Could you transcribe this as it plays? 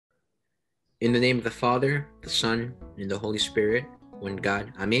In the name of the Father, the Son, and the Holy Spirit, one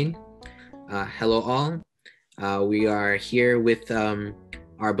God. Amen. Hello all. We are here with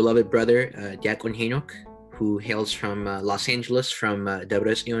our beloved brother, Diakon Henok, who hails from Los Angeles, from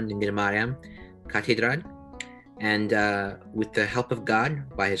Debrecen Din Mariam Cathedral. And with the help of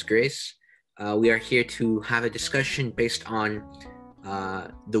God, by His grace, we are here to have a discussion based on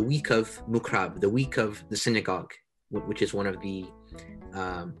the week of Mikwrab, the week of the Synagogue, which is one of the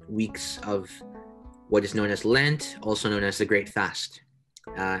weeks of what is known as Lent, also known as the Great Fast.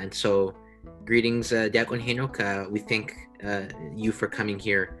 And so, greetings, Diakon Henok. We thank you for coming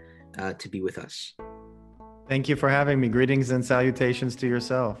here to be with us. Thank you for having me. Greetings and salutations to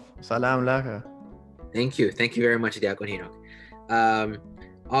yourself. Salam laka. Thank you. Thank you very much, Diakon Henok.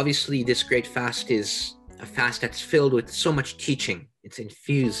 Obviously, this Great Fast is a fast that's filled with so much teaching. It's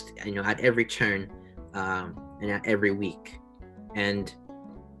infused, at every turn and at every week. And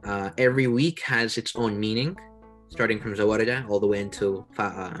every week has its own meaning, starting from Zawarda all the way until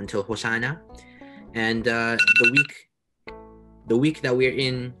Hosanna. And the week that we're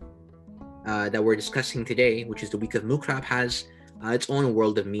in, that we're discussing today, which is the week of Mikwrab, has its own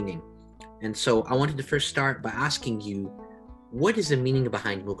world of meaning. And so I wanted to first start by asking you, what is the meaning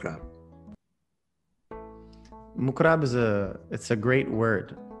behind Mikwrab? Mikwrab it's a great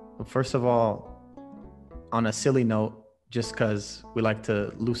word. First of all, on a silly note, just because we like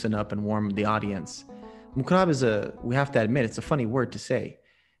to loosen up and warm the audience, Mikwrab we have to admit, it's a funny word to say.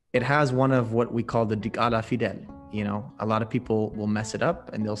 It has one of what we call the Dikala Fidel. A lot of people will mess it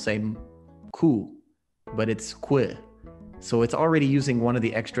up and they'll say ku, but it's kwe. So it's already using one of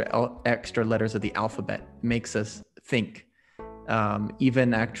the extra letters of the alphabet. Makes us think.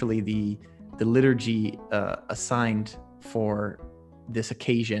 Even actually the liturgy assigned for this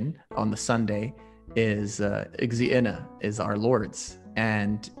occasion on the Sunday is Ixiena, is our Lord's,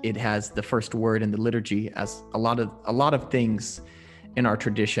 and it has the first word in the liturgy, as a lot of things in our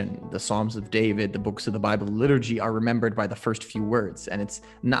tradition. The Psalms of David, the books of the Bible, the liturgy are remembered by the first few words, and it's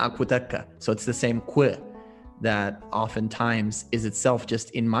na'akwutaka. So it's the same kwe that oftentimes is itself,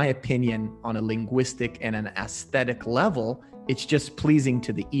 just in my opinion, on a linguistic and an aesthetic level, it's just pleasing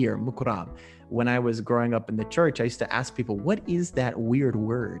to the ear, Mikwrab. When I was growing up in the church, I used to ask people, what is that weird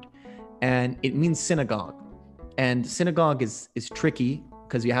word? And it means synagogue. And synagogue is tricky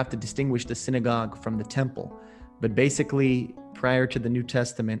because you have to distinguish the synagogue from the temple. But basically, prior to the New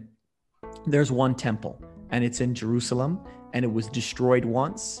Testament, there's one temple, and it's in Jerusalem, and it was destroyed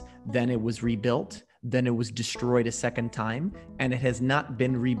once, then it was rebuilt, then it was destroyed a second time, and it has not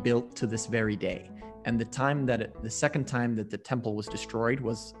been rebuilt to this very day. And the second time that the temple was destroyed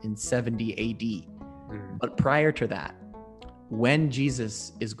was in 70 AD. But prior to that, when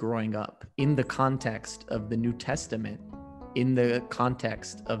Jesus is growing up, in the context of the New Testament, in the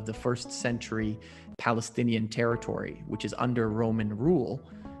context of the first century Palestinian territory, which is under Roman rule,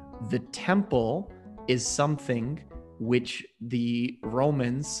 the temple is something which the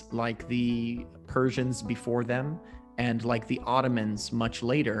Romans, like the Persians before them, and like the Ottomans much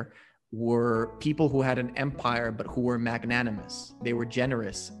later, were people who had an empire, but who were magnanimous. They were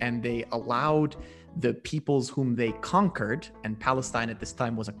generous, and they allowed the peoples whom they conquered, and Palestine at this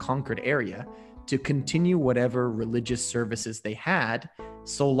time was a conquered area, to continue whatever religious services they had,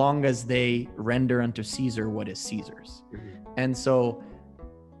 so long as they render unto Caesar what is Caesar's. And so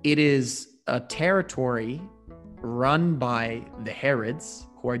it is a territory run by the Herods,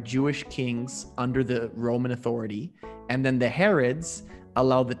 who are Jewish kings under the Roman authority, and then the Herods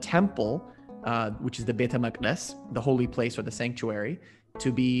allow the temple, which is the Beit HaMaqdes, the holy place or the sanctuary, to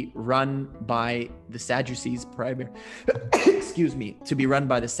be run by the Sadducees to be run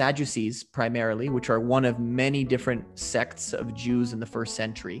by the Sadducees primarily, which are one of many different sects of Jews in the first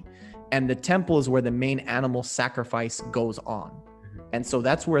century. And the temple is where the main animal sacrifice goes on. And so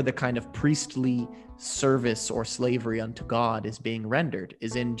that's where the kind of priestly service or slavery unto God is being rendered,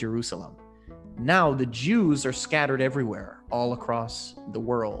 is in Jerusalem. Now the Jews are scattered everywhere, all across the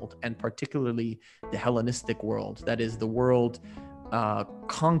world, and particularly the Hellenistic world, that is the world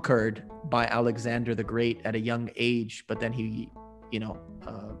conquered by Alexander the Great at a young age, but then he,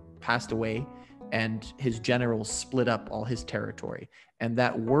 passed away, and his generals split up all his territory. And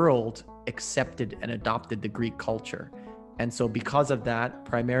that world accepted and adopted the Greek culture. And so because of that,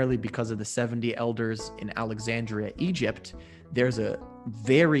 primarily because of the 70 elders in Alexandria, Egypt, there's a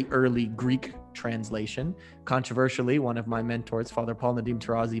very early Greek translation. Controversially, one of my mentors, Father Paul Nadim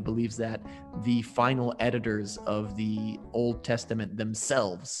Tarazi, believes that the final editors of the Old Testament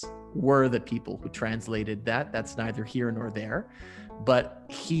themselves were the people who translated that. That's neither here nor there. But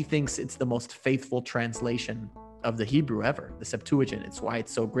he thinks it's the most faithful translation the Hebrew ever, the Septuagint. It's why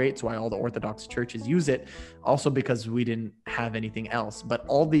it's so great. It's why all the Orthodox churches use it. Also because we didn't have anything else. But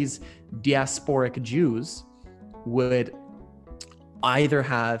all these diasporic Jews would either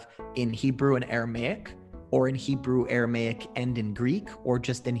have in Hebrew and Aramaic, or in Hebrew, Aramaic, and in Greek, or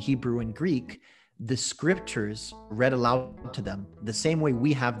just in Hebrew and Greek, the scriptures read aloud to them, the same way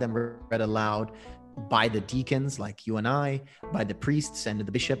we have them read aloud by the deacons like you and I, by the priests and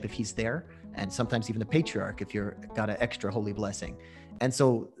the bishop if he's there, and sometimes even the patriarch if you're got an extra holy blessing. And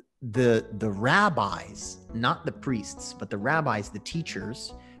so the rabbis, not the priests, but the rabbis, the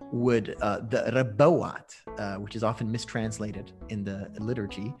teachers, would the Rabboat, which is often mistranslated in the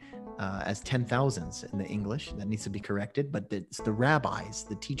liturgy as 10,000s in the English, that needs to be corrected, but it's the rabbis,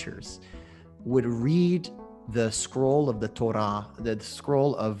 the teachers, would read the scroll of the Torah, the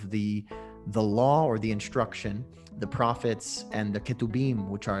scroll of the law or the instruction, the prophets and the ketubim,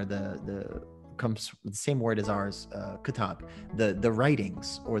 which are the comes the same word as ours, kitab, the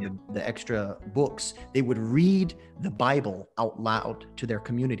writings or the extra books. They would read the Bible out loud to their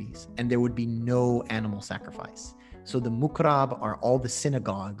communities, and there would be no animal sacrifice. So the Mikwrab are all the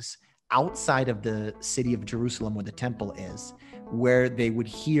synagogues outside of the city of Jerusalem where the temple is, where they would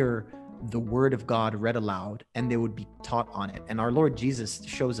hear the word of God read aloud and they would be taught on it. And our Lord Jesus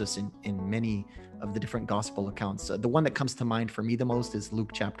shows us in many of the different gospel accounts. The one that comes to mind for me the most is Luke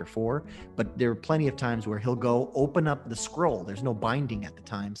chapter 4, but there are plenty of times where he'll go open up the scroll. There's no binding at the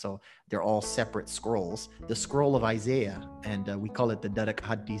time, so they're all separate scrolls. The scroll of Isaiah, and we call it the Darak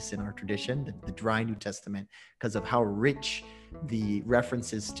Hadith in our tradition, the dry New Testament, because of how rich the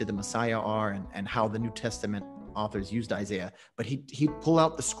references to the Messiah are and how the New Testament authors used Isaiah. But he'd pull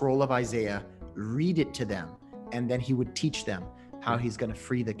out the scroll of Isaiah, read it to them, and then he would teach them how he's going to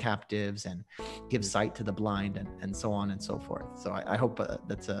free the captives and give sight to the blind and so on and so forth. So I hope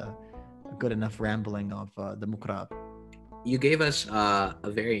that's a good enough rambling of the Mikwrab. You gave us a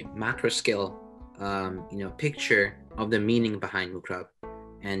very macro scale picture of the meaning behind Mikwrab,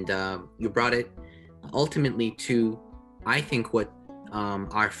 and you brought it ultimately to, I think, what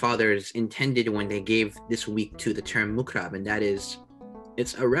our fathers intended when they gave this week to the term Mikwrab, and that is,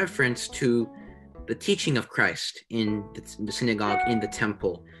 it's a reference to the teaching of Christ in the synagogue, in the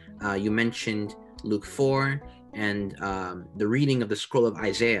temple. You mentioned Luke 4 and the reading of the scroll of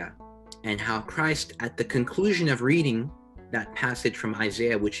Isaiah, and how Christ, at the conclusion of reading that passage from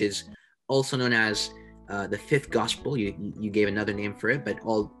Isaiah, which is also known as the fifth gospel, you gave another name for it, but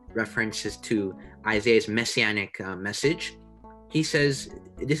all references to Isaiah's messianic message. He says,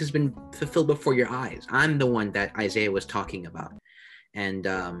 this has been fulfilled before your eyes. I'm the one that Isaiah was talking about.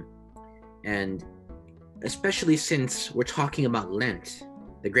 And especially since we're talking about Lent,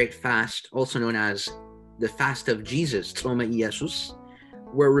 the great fast, also known as the fast of Jesus, Tzoma Jesus,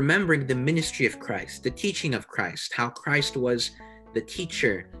 we're remembering the ministry of Christ, the teaching of Christ, how Christ was the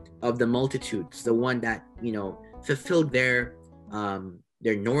teacher of the multitudes, the one that, fulfilled their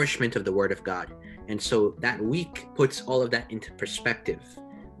nourishment of the word of God. And so that week puts all of that into perspective.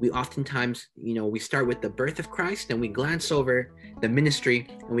 We oftentimes, we start with the birth of Christ and we glance over the ministry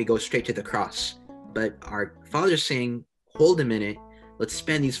and we go straight to the cross. But our Father's saying, hold a minute, let's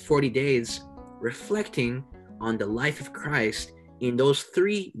spend these 40 days reflecting on the life of Christ in those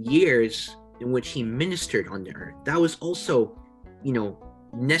 3 years in which he ministered on the earth. That was also,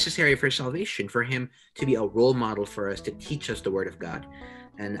 necessary for salvation, for him to be a role model for us, to teach us the word of God.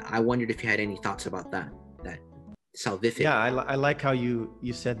 And I wondered if you had any thoughts about that salvific. Yeah, I like how you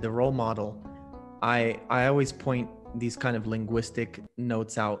said the role model. I always point these kind of linguistic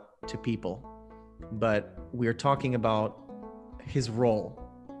notes out to people, but we're talking about his role,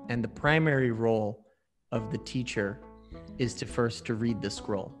 and the primary role of the teacher is to read the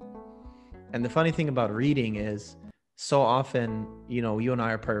scroll. And the funny thing about reading is, so often, you and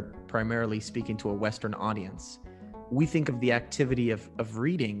I are primarily speaking to a Western audience. We think of the activity of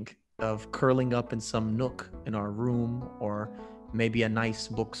reading, of curling up in some nook in our room, or maybe a nice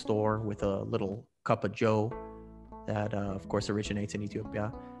bookstore with a little cup of joe that, of course, originates in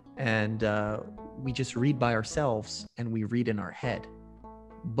Ethiopia. And we just read by ourselves and we read in our head.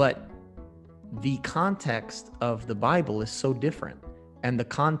 But the context of the Bible is so different. And the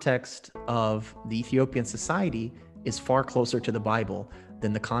context of the Ethiopian society is far closer to the Bible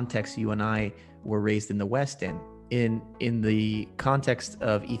than the context you and I were raised in the West in. In the context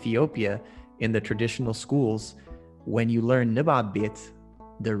of Ethiopia, in the traditional schools, when you learn Nibabit,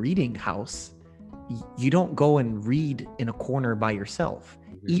 the reading house, you don't go and read in a corner by yourself.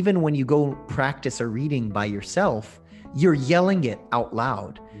 Mm-hmm. Even when you go practice a reading by yourself, you're yelling it out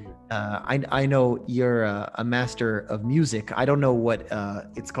loud. I know you're a master of music. I don't know what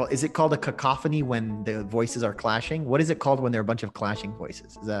it's called. Is it called a cacophony when the voices are clashing? What is it called when there are a bunch of clashing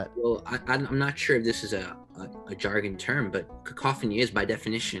voices? Is that? Well, I'm not sure if this is a jargon term, but cacophony is by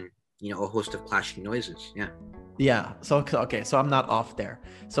definition, a host of clashing noises. Yeah. Yeah. So, okay. So I'm not off there.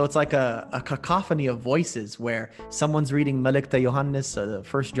 So it's like a cacophony of voices where someone's reading Malik ta Yohannes,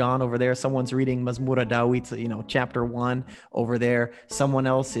 1 John over there. Someone's reading Mazmura Dawit, chapter 1 over there. Someone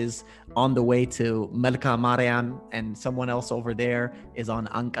else is on the way to Malka Maryam, and someone else over there is on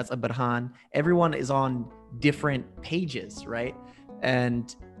Ankas Abrhan. Everyone is on different pages, right?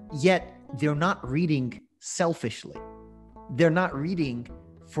 And yet they're not reading selfishly. They're not reading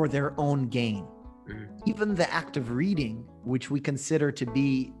for their own gain. Even the act of reading, which we consider to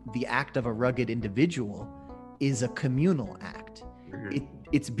be the act of a rugged individual, is a communal act.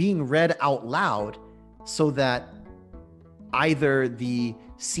 It's being read out loud so that either the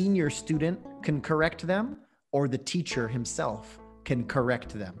senior student can correct them or the teacher himself can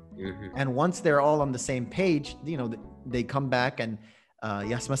correct them. And once they're all on the same page, they come back and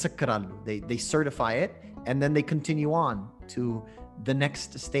they certify it, and then they continue on to the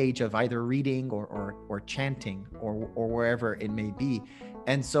next stage of either reading or chanting or wherever it may be.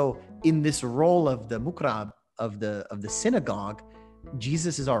 And so in this role of the Mikwrab, of the synagogue,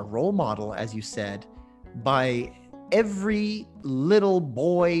 Jesus is our role model, as you said, by every little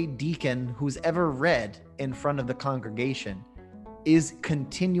boy deacon who's ever read in front of the congregation is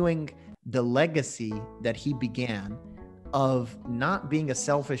continuing the legacy that he began of not being a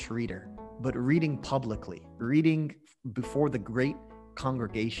selfish reader, but reading publicly, reading before the great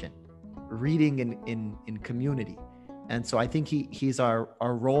congregation, reading in community. And so I think he's our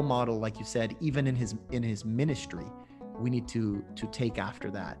role model, like you said. Even in his ministry, we need to take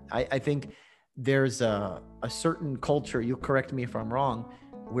after that. I think there's a certain culture, you'll correct me if I'm wrong,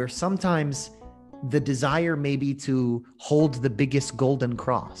 where sometimes the desire may be to hold the biggest golden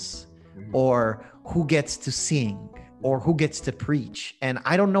cross, or who gets to sing, or who gets to preach. And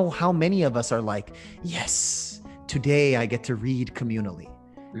I don't know how many of us are like, yes, today I get to read communally.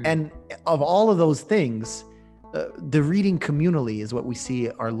 And of all of those things, the reading communally is what we see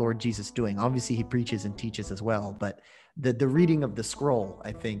our Lord Jesus doing. Obviously, he preaches and teaches as well, but the reading of the scroll,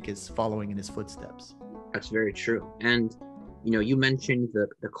 I think, is following in his footsteps. That's very true. And, you mentioned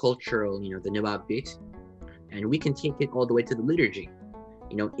the cultural, the nibab bit, and we can take it all the way to the liturgy.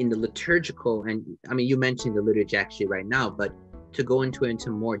 In the liturgical, and I mean, you mentioned the liturgy actually right now, but to go into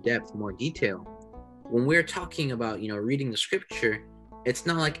more depth, more detail, when we're talking about, reading the scripture, it's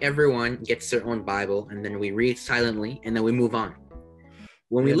not like everyone gets their own Bible and then we read silently and then we move on.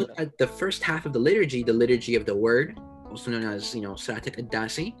 When we look at the first half of the liturgy of the word, also known as, Salat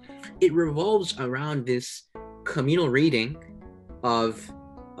al-Qaddasi, it revolves around this communal reading of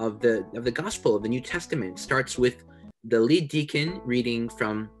the gospel, of the New Testament. It starts with the lead deacon reading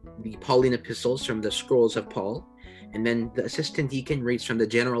from the Pauline epistles, from the scrolls of Paul, and then the assistant deacon reads from the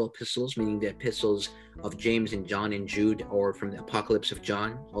general epistles, meaning the epistles of James and John and Jude, or from the Apocalypse of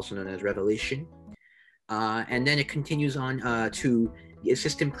John, also known as Revelation. And then it continues on to the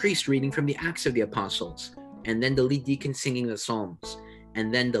assistant priest reading from the Acts of the Apostles, and then the lead deacon singing the Psalms,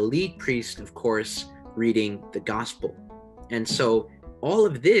 and then the lead priest, of course, reading the gospel. And so all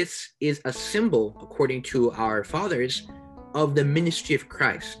of this is a symbol, according to our fathers, of the ministry of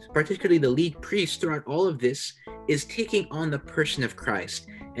Christ. Particularly the lead priest throughout all of this is taking on the person of Christ.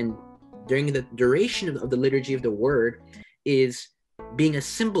 And during the duration of the liturgy of the word is being a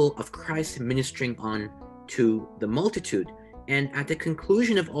symbol of Christ ministering on to the multitude. And at the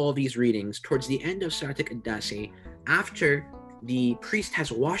conclusion of all these readings, towards the end of Salat al-Qaddasi, after the priest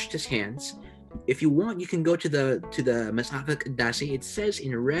has washed his hands, if you want, you can go to the Mas'af al-Qaddasi. It says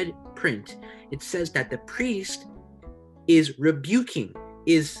in red print, it says that the priest is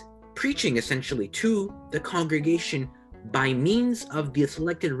preaching essentially to the congregation by means of the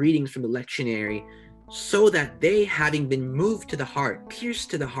selected readings from the lectionary, so that they, having been moved to the heart, pierced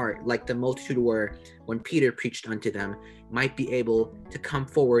to the heart, like the multitude were when Peter preached unto them, might be able to come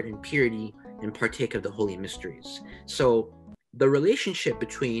forward in purity and partake of the holy mysteries. So the relationship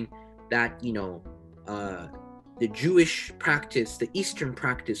between that, the Jewish practice, the Eastern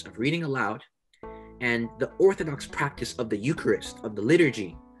practice of reading aloud, and the Orthodox practice of the Eucharist, of the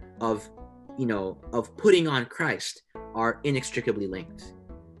liturgy, of putting on Christ, are inextricably linked.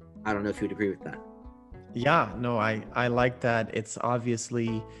 I don't know if you would agree with that. Yeah, no, I like that. It's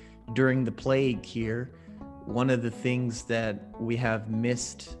obviously during the plague here, one of the things that we have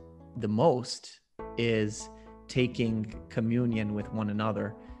missed the most is taking communion with one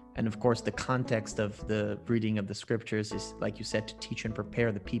another. And of course, the context of the reading of the scriptures is, like you said, to teach and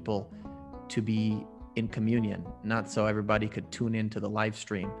prepare the people to be in communion, not so everybody could tune into the live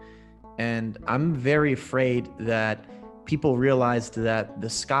stream. And I'm very afraid that people realized that the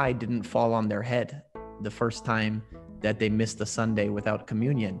sky didn't fall on their head the first time that they missed a Sunday without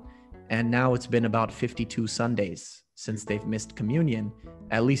communion. And now it's been about 52 Sundays since they've missed communion,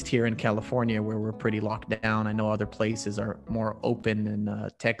 at least here in California, where we're pretty locked down. I know other places are more open in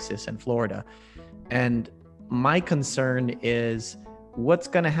Texas and Florida. And my concern is what's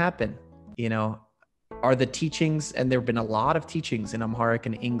going to happen? You know, are the teachings, and there have been a lot of teachings in Amharic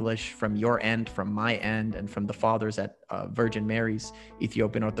and English from your end, from my end, and from the fathers at Virgin Mary's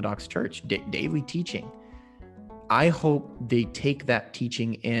Ethiopian Orthodox Church, daily teaching. I hope they take that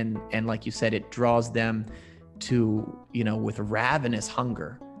teaching in, and like you said, it draws them to, you know, with ravenous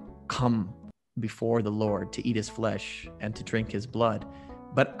hunger, come before the Lord to eat his flesh and to drink his blood.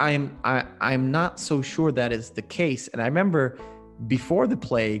 But I'm not so sure that is the case. And I remember before the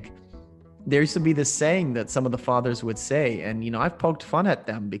plague, there used to be this saying that some of the fathers would say, and, you know, I've poked fun at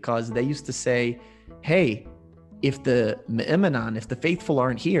them because they used to say, hey, if the me'iminan, if the faithful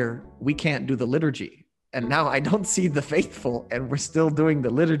aren't here, we can't do the liturgy. And now I don't see the faithful and we're still doing the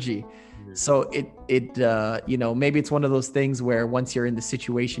liturgy. So you know, maybe it's one of those things where once you're in the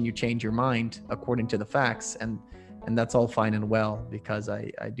situation, you change your mind according to the facts, and that's all fine and well, because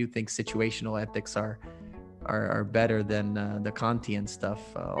I do think situational ethics are better than the Kantian stuff,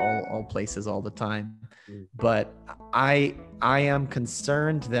 all places, all the time. But I am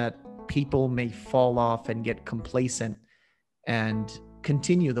concerned that people may fall off and get complacent and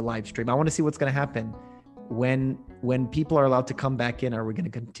continue the live stream. I want to see what's going to happen when people are allowed to come back in. Are we going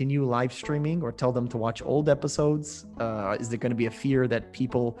to continue live streaming or tell them to watch old episodes? Is there going to be a fear that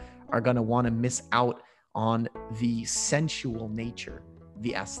people are going to want to miss out on the sensual nature,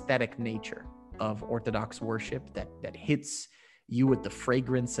 the aesthetic nature of Orthodox worship that hits you with the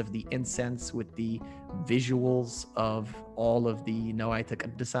fragrance of the incense, with the visuals of all of the Noaita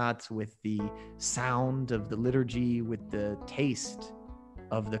Qaddasat, with the sound of the liturgy, with the taste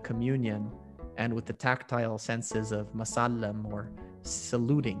of the communion, and with the tactile senses of masallam, or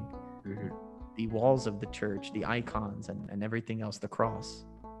saluting the walls of the church, the icons, and everything else, the cross.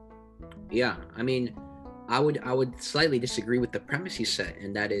 Yeah, I mean, I would slightly disagree with the premise you set,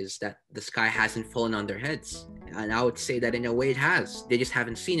 and that is that the sky hasn't fallen on their heads. And I would say that in a way it has. They just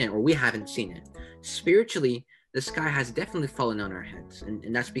haven't seen it, or we haven't seen it. Spiritually, the sky has definitely fallen on our heads.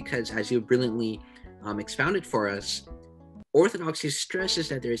 And that's because, as you brilliantly expounded for us, Orthodoxy stresses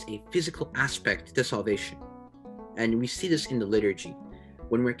that there is a physical aspect to salvation. And we see this in the liturgy,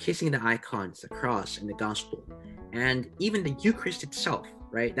 when we're kissing the icons, the cross, and the gospel, and even the Eucharist itself,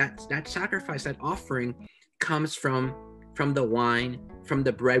 right? That sacrifice, that offering comes from the wine, from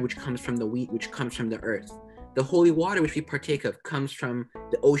the bread, which comes from the wheat, which comes from the earth. The holy water which we partake of comes from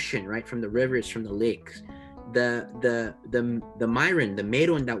the ocean, right? From the rivers, from the lakes. The myron, the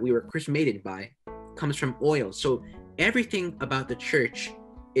meron that we were chrismated by, comes from oil. So everything about the church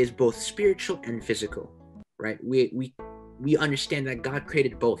is both spiritual and physical, right? We understand that God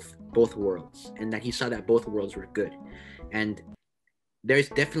created both worlds, and that he saw that both worlds were good. And there's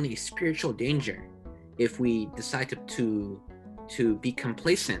definitely a spiritual danger if we decide to be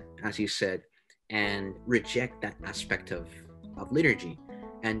complacent, as you said, and reject that aspect of liturgy.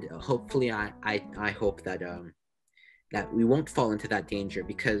 And hopefully I hope that that we won't fall into that danger,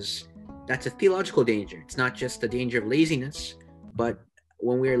 because that's a theological danger. It's not just the danger of laziness, but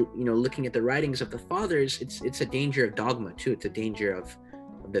when we're looking at the writings of the fathers, it's a danger of dogma too. It's a danger of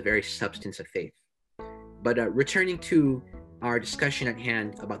the very substance of faith. But returning to our discussion at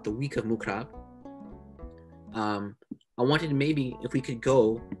hand about the week of Mikwrab, I wanted maybe if we could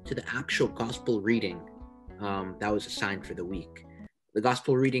go to the actual gospel reading that was assigned for the week. The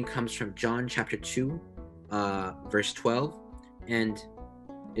gospel reading comes from John chapter 2, verse 12, and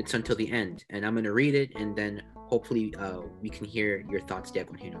it's until the end. And I'm going to read it, and then hopefully we can hear your thoughts,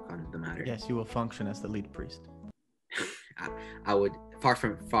 Diakon Henok, on the matter. Yes, you will function as the lead priest. I would, far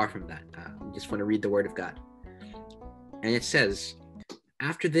from that. I just want to read the word of God. And it says,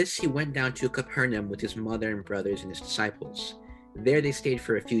 "After this, he went down to Capernaum with his mother and brothers and his disciples. There they stayed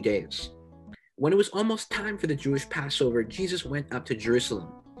for a few days. When it was almost time for the Jewish Passover, Jesus went up to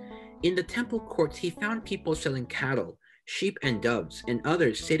Jerusalem. In the temple courts, he found people selling cattle, sheep, and doves, and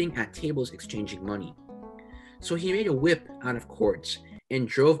others sitting at tables exchanging money. So he made a whip out of cords and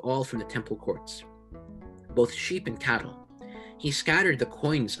drove all from the temple courts, both sheep and cattle. He scattered the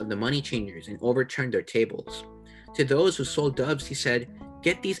coins of the money changers and overturned their tables. To those who sold doves, he said,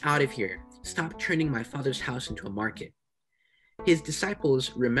 'Get these out of here. Stop turning my father's house into a market.' His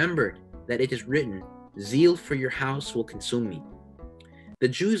disciples remembered that it is written, "Zeal for your house will consume me." The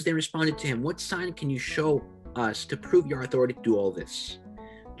Jews then responded to him, "What sign can you show us to prove your authority to do all this?"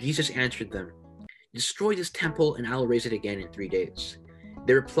 Jesus answered them, "Destroy this temple and I'll raise it again in 3 days."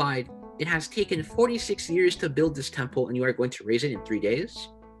 They replied, "It has taken 46 years to build this temple and you are going to raise it in 3 days?"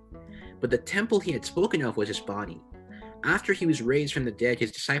 But the temple he had spoken of was his body. After he was raised from the dead,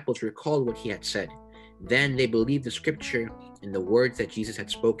 his disciples recalled what he had said. Then they believed the scripture and the words that Jesus had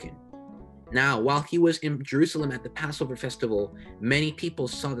spoken. Now, while he was in Jerusalem at the Passover festival, many people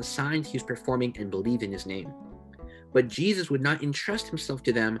saw the signs he was performing and believed in his name. But Jesus would not entrust himself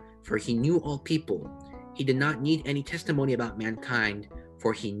to them, for he knew all people. He did not need any testimony about mankind,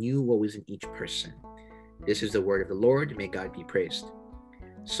 for he knew what was in each person. This is the word of the Lord. May God be praised.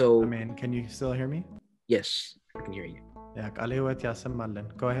 So, Amen. Can you still hear me? yes, I can hear you. Yeah,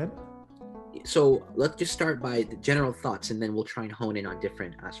 go ahead. So let's just start by the general thoughts, and then we'll try and hone in on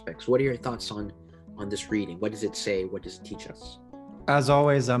different aspects. What are your thoughts on this reading? What does it say? What does it teach us? As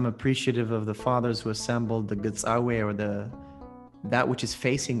always, I'm appreciative of the fathers who assembled the Gitzawe, or that which is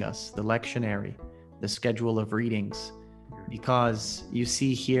facing us, the lectionary, the schedule of readings, because you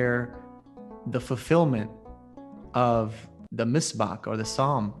see here the fulfillment of the misbach, or the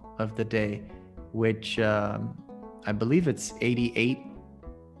psalm of the day, which I believe it's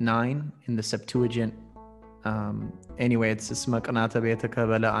 88:9 in the Septuagint. Anyway, it's اسمك أنعت بيتك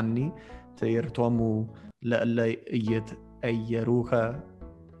بلا عني تيرتومو لألا أيروك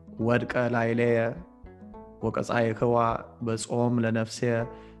ورك لايليا وكسايكوا بصوم لنفسي.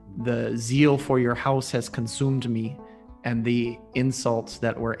 The zeal for your house has consumed me, and the insults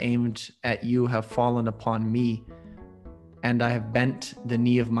that were aimed at you have fallen upon me, and I have bent the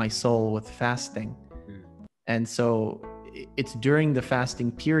knee of my soul with fasting. And so it's during the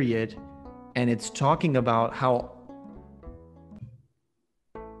fasting period, and it's talking about how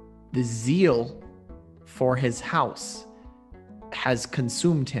the zeal for his house has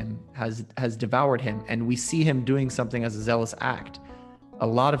consumed him, has devoured him, and we see him doing something as a zealous act. A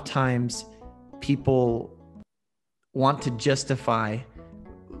lot of times people want to justify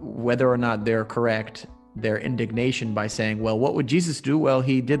whether or not they're correct, their indignation, by saying, well, what would Jesus do? Well,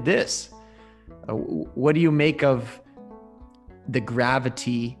 he did this. What do you make of the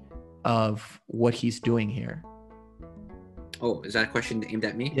gravity of what he's doing here? Oh, is that a question aimed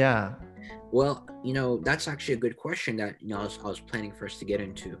at me? Yeah. Well, that's actually a good question that I was planning for us to get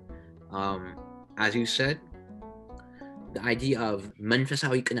into. As you said, the idea of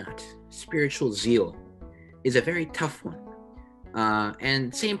manfasawi qanaat, spiritual zeal, is a very tough one.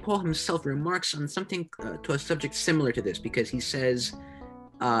 And St. Paul himself remarks on something to a subject similar to this, because he says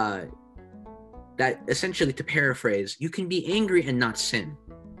that, essentially, to paraphrase, you can be angry and not sin,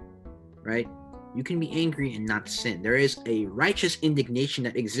 right? You can be angry and not sin. There is a righteous indignation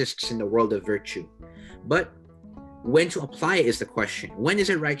that exists in the world of virtue. But when to apply it is the question. When is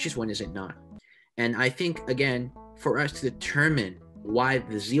it righteous? When is it not? And I think, again, for us to determine why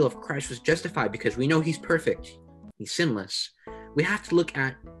the zeal of Christ was justified, because we know he's perfect, he's sinless, we have to look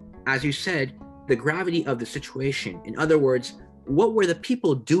at, as you said, the gravity of the situation. In other words, what were the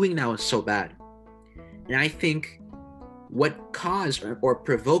people doing that was so bad? And I think what caused or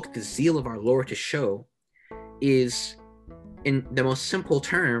provoked the zeal of our Lord to show is, in the most simple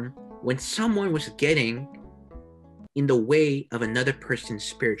term, when someone was getting in the way of another person's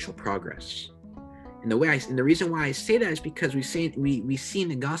spiritual progress. And the reason why I say that is because we see in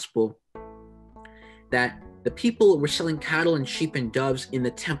the gospel that the people were selling cattle and sheep and doves in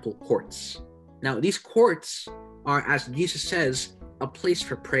the temple courts. Now, these courts are, as Jesus says, a place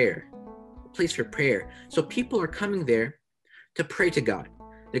for prayer. So people are coming there to pray to God.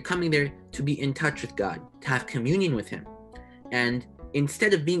 They're coming there to be in touch with God, to have communion with him. And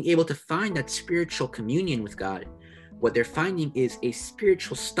instead of being able to find that spiritual communion with God, what they're finding is a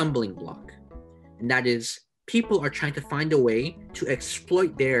spiritual stumbling block. And that is, people are trying to find a way to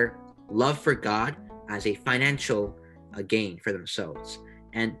exploit their love for God as a financial gain for themselves.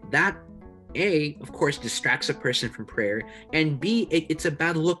 And that, A, of course, distracts a person from prayer, and B, it's a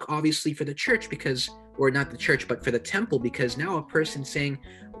bad look, obviously, for the church, because, or not the church, but for the temple, because now a person saying,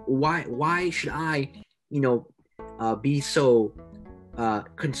 why should I, be so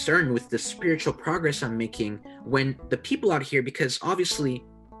concerned with the spiritual progress I'm making, when the people out here, because obviously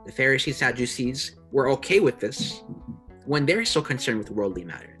the Pharisees, Sadducees were okay with this, when they're so concerned with worldly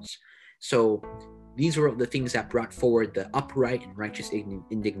matters. So these were the things that brought forward the upright and righteous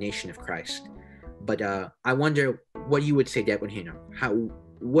indignation of Christ. But I wonder what you would say, Diakon Henok.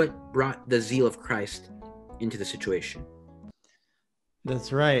 What brought the zeal of Christ into the situation?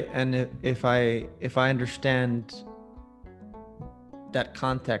 That's right. And if I understand that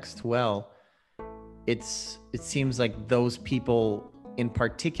context well, it seems like those people in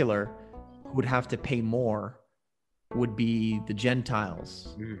particular who would have to pay more would be the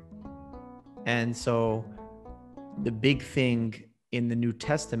Gentiles. And so the big thing in the New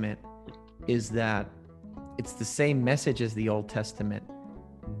Testament is that it's the same message as the Old Testament,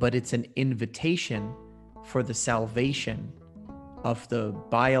 but it's an invitation for the salvation of the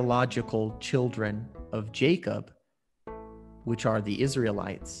biological children of Jacob, which are the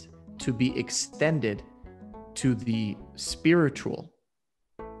Israelites, to be extended to the spiritual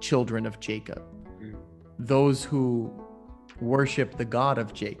children of Jacob, those who worship the God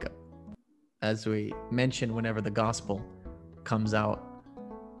of Jacob, as we mention whenever the gospel comes out.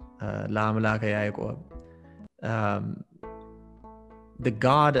 The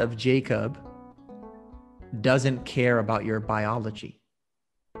God of Jacob doesn't care about your biology.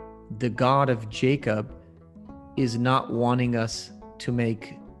 The God of Jacob is not wanting us to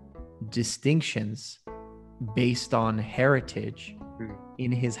make distinctions based on heritage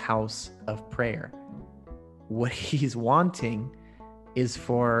in his house of prayer. What he's wanting is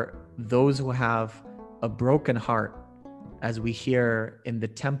for those who have a broken heart, as we hear in the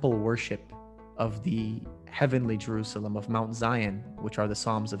temple worship of the heavenly Jerusalem of Mount Zion, which are the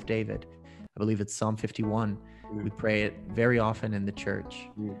Psalms of David. I believe it's Psalm 51. We pray it very often in the church.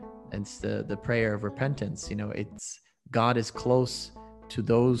 It's the prayer of repentance. It's God is close to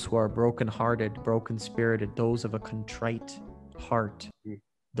those who are brokenhearted, broken-spirited, those of a contrite heart,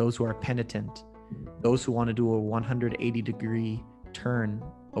 those who are penitent, those who want to do a 180-degree turn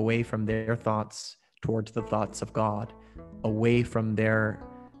away from their thoughts towards the thoughts of God, away from their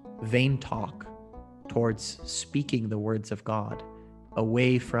vain talk towards speaking the words of God,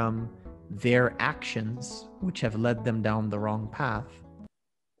 away from their actions which have led them down the wrong path,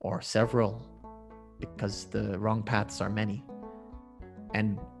 or several, because the wrong paths are many,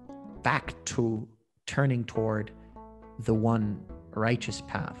 and back to turning toward the one righteous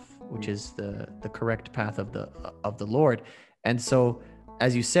path, which is the correct path of the Lord. And so,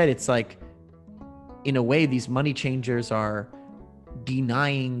 as you said, it's like, in a way, these money changers are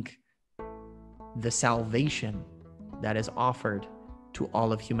denying the salvation that is offered to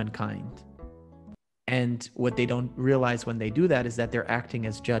all of humankind. And what they don't realize when they do that is that they're acting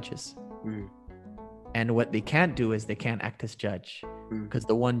as judges. And what they can't do is they can't act as judge, because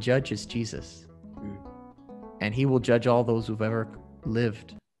the one judge is Jesus. And he will judge all those who've ever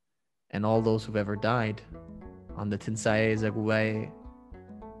lived and all those who've ever died on the Tinsaye Zaguwaye,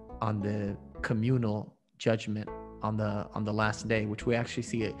 on the communal judgment on the last day, which we actually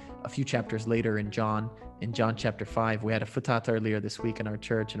see a few chapters later in John chapter 5. We had a futat earlier this week in our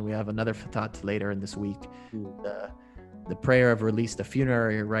church, and we have another futat later in this week. The prayer of release, the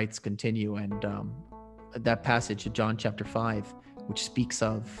funerary rites continue, and that passage of John chapter 5, which speaks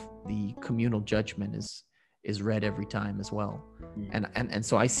of the communal judgment, is read every time as well. And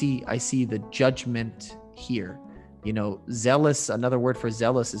so I see the judgment here. Zealous, another word for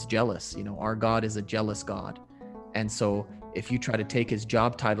zealous is jealous. Our God is a jealous God. And so if you try to take his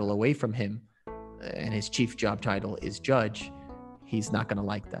job title away from him, and his chief job title is judge, he's not going to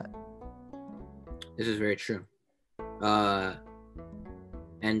like that. This is very true. And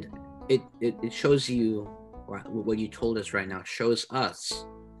it shows you, what you told us right now shows us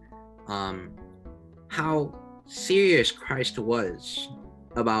how serious Christ was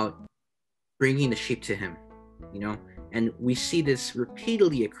about bringing the sheep to him, and we see this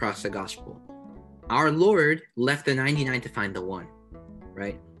repeatedly across the gospel. Our Lord left the 99 to find the one,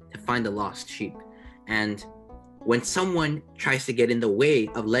 right? To find the lost sheep. And when someone tries to get in the way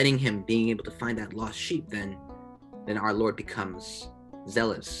of letting him being able to find that lost sheep, then our Lord becomes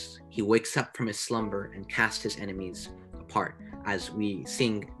zealous. He wakes up from his slumber and casts his enemies apart, as we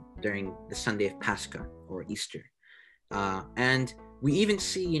sing during the Sunday of Pascha or Easter. And we even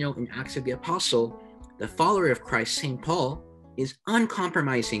see, in Acts of the Apostle, the follower of Christ, St. Paul, is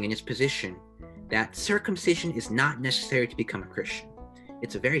uncompromising in his position that circumcision is not necessary to become a Christian.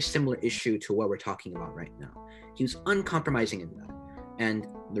 It's a very similar issue to what we're talking about right now. He was uncompromising in that. And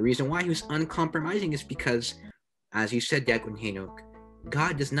the reason why he was uncompromising is because, as you said, Diakon Henok,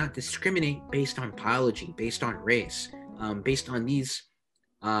 God does not discriminate based on biology, based on race, based on these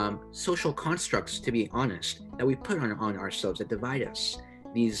social constructs, to be honest, that we put on ourselves that divide us.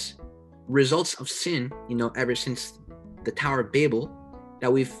 These results of sin, ever since the Tower of Babel,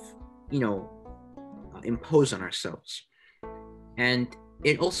 that we've, imposed on ourselves. And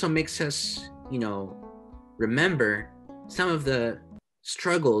it also makes us, remember some of the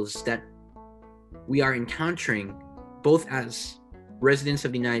struggles that we are encountering, both as residents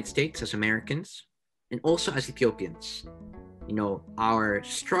of the United States, as Americans, and also as Ethiopians. our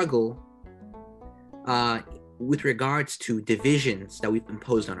struggle with regards to divisions that we've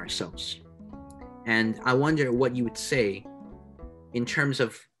imposed on ourselves. And I wonder what you would say in terms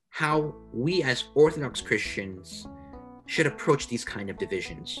of how we as Orthodox Christians should approach these kind of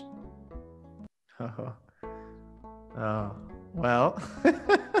divisions. Well,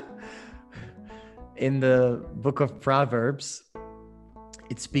 in the book of Proverbs,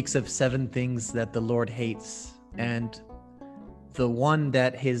 it speaks of 7 things that the Lord hates, and the one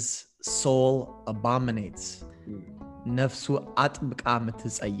that his soul abominates, nafsu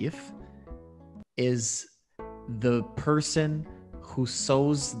atbqa is the person who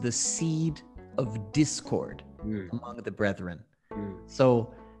sows the seed of discord among the brethren.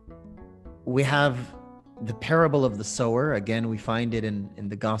 So we have the parable of the sower. Again, we find it in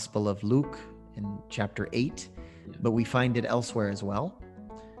the Gospel of Luke in chapter 8, but we find it elsewhere as well,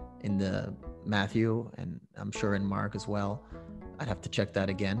 in the Matthew, and I'm sure in Mark as well. I'd have to check that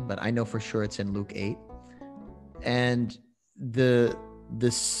again, but I know for sure it's in Luke 8. And the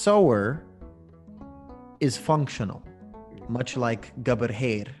sower is functional, much like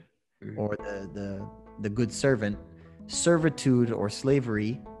gabarheir, or the good servant. Servitude or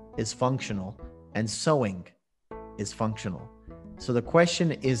slavery is functional, and sowing is functional. So the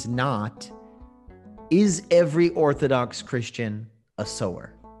question is not, is every Orthodox Christian a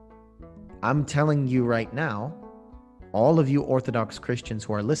sower? I'm telling you right now, all of you Orthodox Christians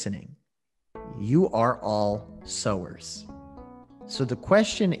who are listening, you are all sowers. So the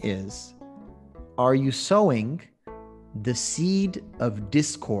question is, are you sowing the seed of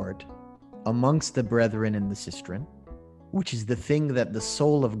discord amongst the brethren in the sistren, which is the thing that the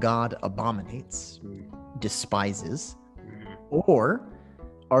soul of God abominates, despises? Or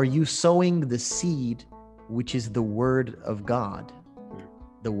are you sowing the seed which is the word of God,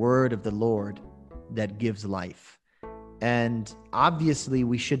 the word of the Lord that gives life? And obviously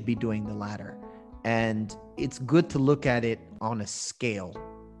we should be doing the latter. And it's good to look at it on a scale,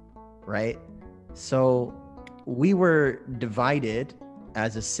 right? So we were divided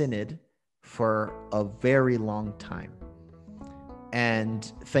as a synod for a very long time.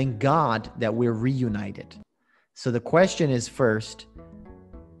 And thank God that we're reunited. So the question is, first,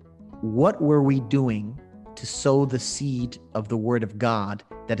 what were we doing to sow the seed of the word of God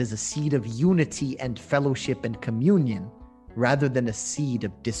that is a seed of unity and fellowship and communion rather than a seed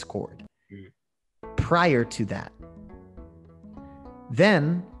of discord prior to that?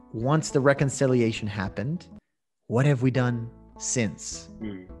 Then, once the reconciliation happened, what have we done since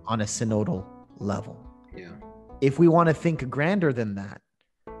on a synodal level? If we want to think grander than that,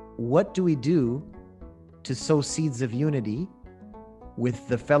 what do we do to sow seeds of unity with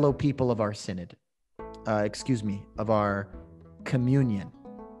the fellow people of our synod? Of our communion,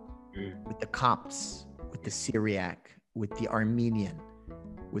 with the Copts, with the Syriac, with the Armenian,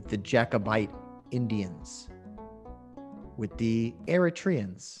 with the Jacobite Indians, with the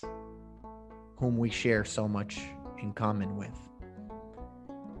Eritreans, whom we share so much in common with.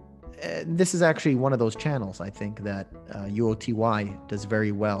 This is actually one of those channels, I think, that UOTY does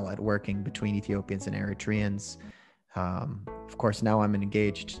very well at working between Ethiopians and Eritreans. Of course, now I'm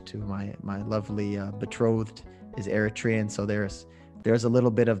engaged to my lovely betrothed is Eritrean, so there's a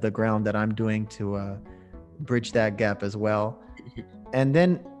little bit of the ground that I'm doing to bridge that gap as well. And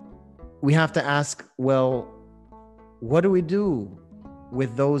then we have to ask, well, what do we do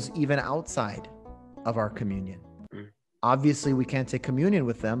with those even outside of our communion? Obviously, we can't take communion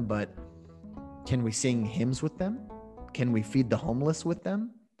with them, but can we sing hymns with them? Can we feed the homeless with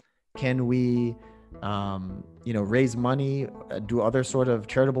them? Can we, raise money, do other sort of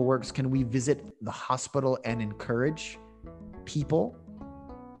charitable works? Can we visit the hospital and encourage people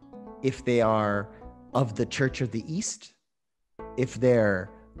if they are of the Church of the East, if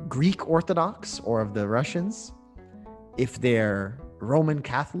they're Greek Orthodox or of the Russians, if they're Roman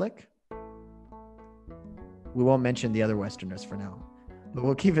Catholic? We won't mention the other Westerners for now, but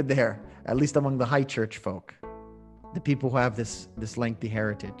we'll keep it there, at least among the high church folk, the people who have this lengthy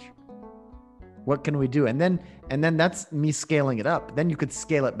heritage. What can we do? And then that's me scaling it up. Then you could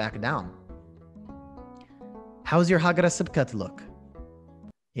scale it back down. How's your Hagara Sibkat look?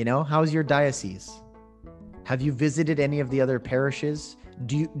 How's your diocese? Have you visited any of the other parishes?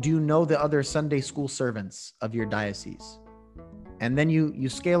 Do you know the other Sunday school servants of your diocese? And then you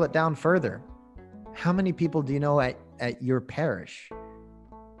scale it down further. How many people do you know at your parish?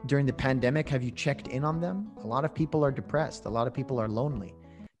 During the pandemic, have you checked in on them? A lot of people are depressed. A lot of people are lonely.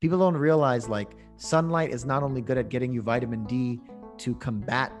 People don't realize, sunlight is not only good at getting you vitamin D to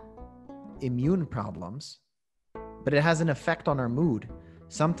combat immune problems, but it has an effect on our mood.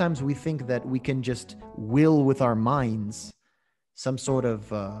 Sometimes we think that we can just will with our minds some sort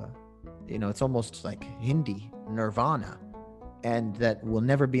of, it's almost like Hindi, nirvana, and that we'll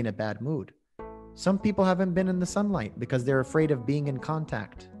never be in a bad mood. Some people haven't been in the sunlight because they're afraid of being in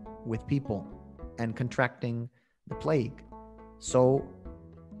contact with people and contracting the plague. So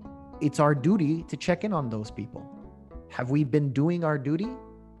it's our duty to check in on those people. Have we been doing our duty?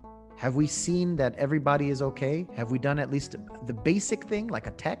 Have we seen that everybody is okay? Have we done at least the basic thing, like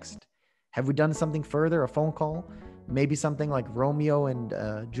a text? Have we done something further, a phone call? Maybe something like Romeo and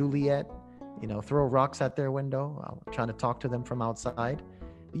Juliet, throw rocks at their window, trying to talk to them from outside.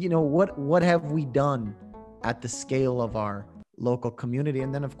 What have we done at the scale of our local community?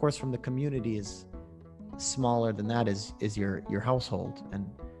 And then, of course, from the community is smaller than that is your household. And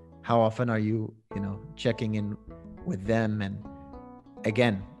how often are you, checking in with them? And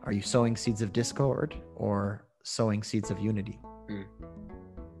again, are you sowing seeds of discord or sowing seeds of unity?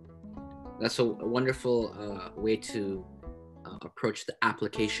 That's a wonderful way to approach the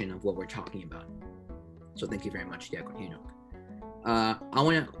application of what we're talking about. So thank you very much, Diakon Henok. I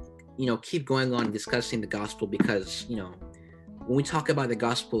want to, keep going on discussing the gospel because, when we talk about the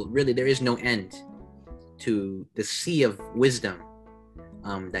gospel, really there is no end to the sea of wisdom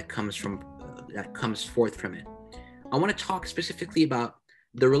that comes forth from it. I want to talk specifically about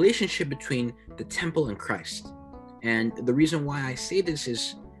the relationship between the temple and Christ. And the reason why I say this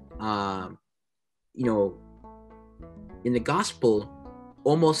is, in the gospel,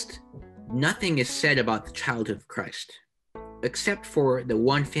 almost nothing is said about the childhood of Christ, except for the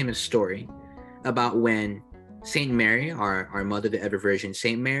one famous story about when Saint Mary, our mother, the ever Virgin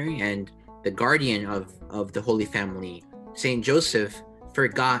Saint Mary, and the guardian of the Holy Family, Saint Joseph,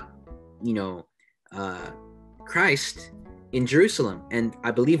 forgot, Christ in Jerusalem. And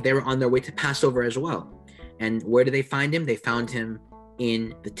I believe they were on their way to Passover as well. And where did they find him? They found him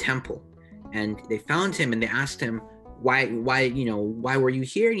in the temple. And they found him and they asked him, why were you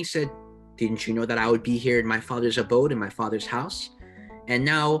here? And he said, didn't you know that I would be here in my father's abode, in my father's house? And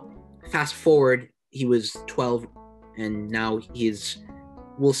now, fast forward, he was 12, and now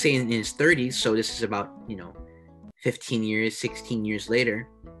we'll say in his 30s, so this is about, 15 years, 16 years later,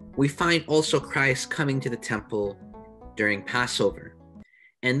 we find also Christ coming to the temple during Passover.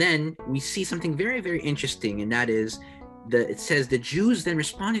 And then we see something very, very interesting, and that is, it says, the Jews then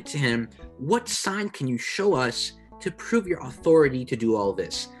responded to him, what sign can you show us to prove your authority to do all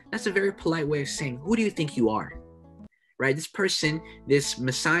this? That's a very polite way of saying, who do you think you are? Right? This person, this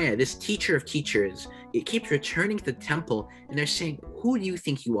Messiah, this teacher of teachers, it keeps returning to the temple, and they're saying, who do you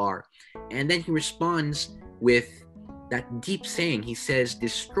think you are? And then he responds with that deep saying. He says,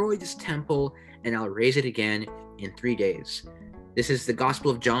 destroy this temple and I'll raise it again in 3 days. This is the Gospel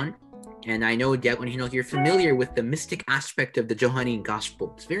of John. And I know, Diakon Henok, you're familiar with the mystic aspect of the Johannine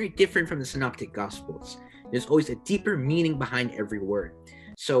Gospel. It's very different from the Synoptic Gospels. There's always a deeper meaning behind every word.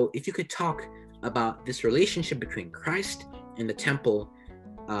 So if you could talk about this relationship between Christ and the temple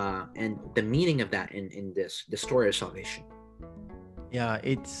and the meaning of that in the story of salvation. Yeah,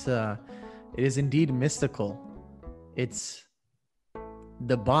 it is indeed mystical. It's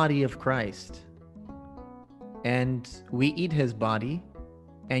the body of Christ. And we eat his body,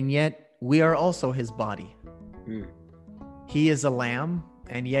 and yet we are also his body. He is a lamb,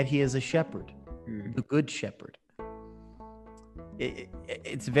 and yet he is a shepherd, the good shepherd.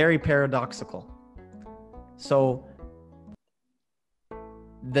 It's very paradoxical. So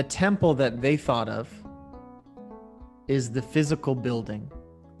the temple that they thought of is the physical building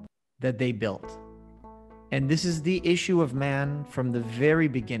that they built. And this is the issue of man from the very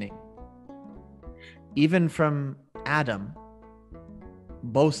beginning. Even from Adam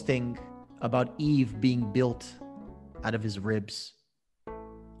boasting about Eve being built out of his ribs,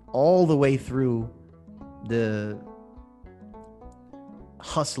 all the way through the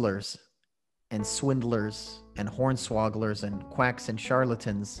hustlers and swindlers and hornswogglers and quacks and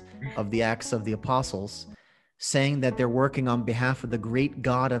charlatans of the Acts of the Apostles, saying that they're working on behalf of the great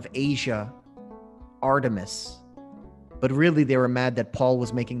god of Asia, Artemis. But really they were mad that Paul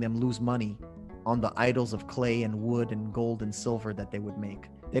was making them lose money on the idols of clay and wood and gold and silver that they would make.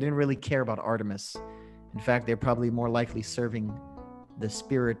 They didn't really care about Artemis. In fact, they're probably more likely serving the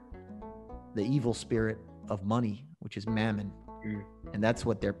evil spirit of money, which is mammon. And that's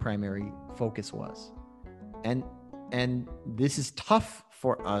what their primary focus was. And this is tough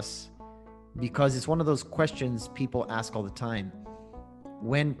for us because it's one of those questions people ask all the time.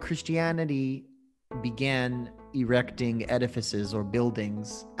 When Christianity began erecting edifices or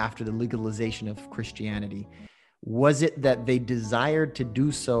buildings after the legalization of Christianity, was it that they desired to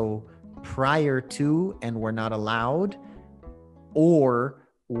do so prior to and were not allowed? Or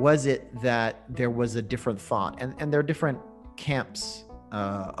was it that there was a different thought? And there are different camps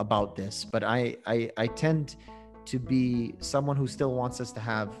about this, but I tend to be someone who still wants us to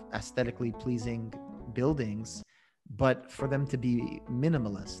have aesthetically pleasing buildings, but for them to be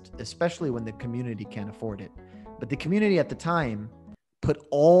minimalist, especially when the community can't afford it. But the community at the time put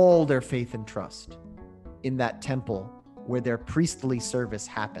all their faith and trust in that temple where their priestly service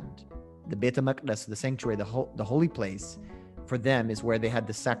happened. The Beit HaMaqdas, the sanctuary, the holy place, for them is where they had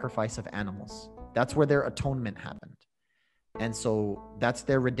the sacrifice of animals. That's where their atonement happened. And so that's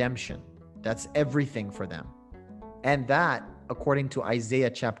their redemption. That's everything for them. And that, according to Isaiah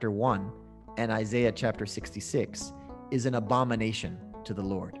chapter 1 and Isaiah chapter 66, is an abomination to the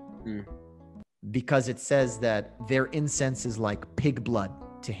Lord. Because it says that their incense is like pig blood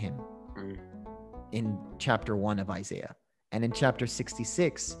to him in chapter 1 of Isaiah. And in chapter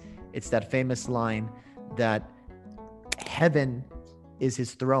 66, it's that famous line that heaven is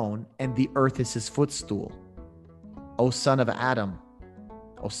his throne and the earth is his footstool. O son of Adam,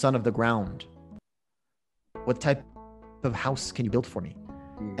 O son of the ground, what type of house can you build for me?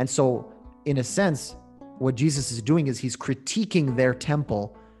 And so, in a sense, what Jesus is doing is he's critiquing their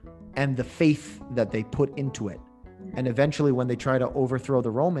temple and the faith that they put into it. And eventually, when they try to overthrow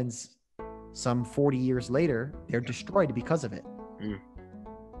the Romans, some 40 years later, they're destroyed because of it.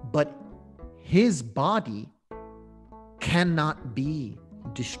 But his body cannot be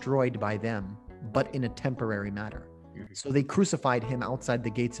destroyed by them, but in a temporary matter. So they crucified him outside the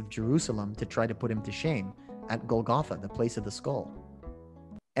gates of Jerusalem to try to put him to shame at Golgotha, the place of the skull.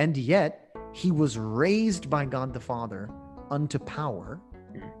 And yet he was raised by God the Father unto power.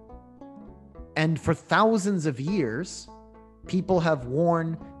 And for thousands of years, people have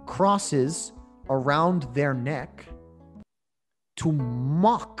worn crosses around their neck to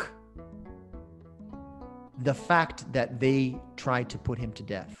mock the fact that they tried to put him to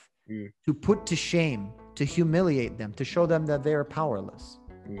death, to put to shame, to humiliate them, to show them that they are powerless.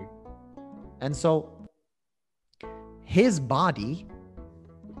 And so his body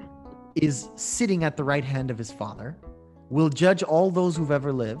is sitting at the right hand of his Father, will judge all those who've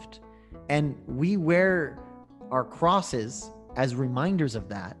ever lived, and we wear our crosses as reminders of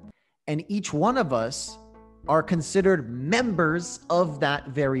that. And each one of us are considered members of that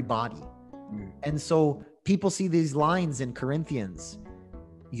very body. And so people see these lines in Corinthians,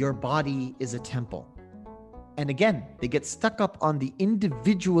 your body is a temple. And again, they get stuck up on the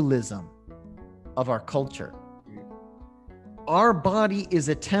individualism of our culture. Our body is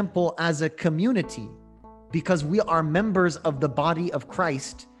a temple as a community because we are members of the body of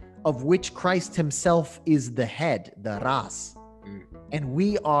Christ, of which Christ himself is the head, the ras. And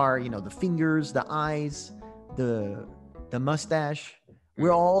we are, the fingers, the eyes, the mustache.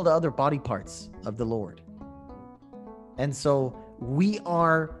 We're all the other body parts of the Lord. And so we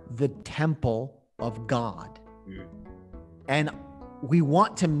are the temple of God. And we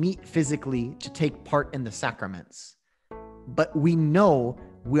want to meet physically to take part in the sacraments. But we know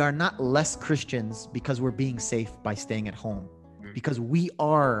we are not less Christians because we're being safe by staying at home. Because we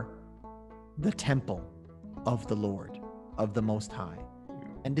are the temple of the Lord, of the Most High.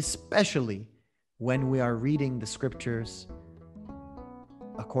 And especially when we are reading the scriptures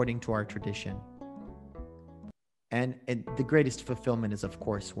according to our tradition. And the greatest fulfillment is, of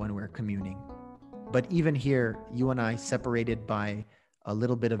course, when we're communing. But even here, you and I, separated by a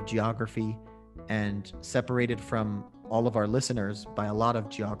little bit of geography and separated from all of our listeners by a lot of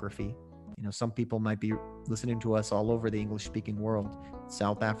geography. Some people might be listening to us all over the English-speaking world,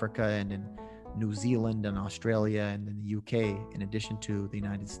 South Africa and in New Zealand and Australia and in the UK, in addition to the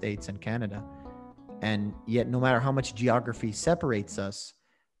United States and Canada. And yet, no matter how much geography separates us,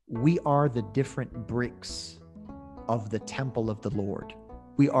 we are the different bricks of the temple of the Lord.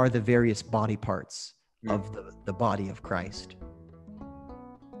 We are the various body parts of the body of Christ.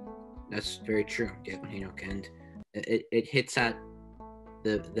 That's very true, Enoch, and it hits at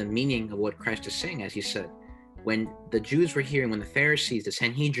the meaning of what Christ is saying, as he said. When the Jews were hearing, when the Pharisees, the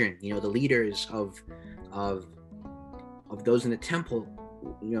Sanhedrin, the leaders of those in the temple,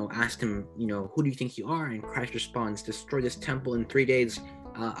 asked him, who do you think you are? And Christ responds, destroy this temple in 3 days,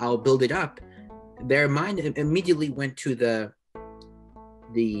 I'll build it up. Their mind immediately went to the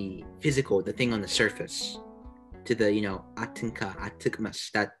physical, the thing on the surface, to the, atinka,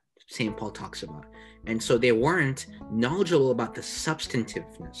 atikmas, that St. Paul talks about. And so they weren't knowledgeable about the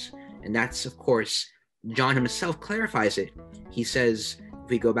substantiveness. And that's, of course, John himself clarifies it. He says, if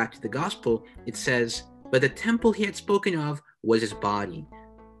we go back to the gospel, it says, but the temple he had spoken of was his body.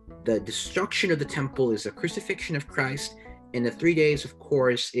 The destruction of the temple is the crucifixion of Christ, and the 3 days, of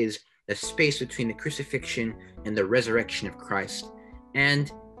course, is the space between the crucifixion and the resurrection of Christ.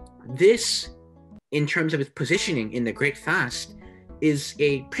 And this in terms of its positioning in the Great Fast, is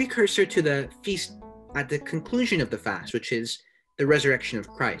a precursor to the feast at the conclusion of the fast, which is the resurrection of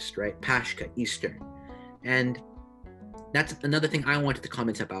Christ, right? Pascha, Easter. And that's another thing I wanted to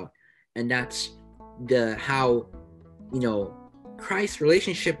comment about. And that's how, Christ's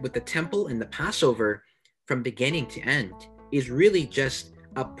relationship with the temple and the Passover from beginning to end is really just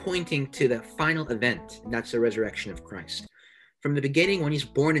a pointing to the final event, and that's the resurrection of Christ. From the beginning, when he's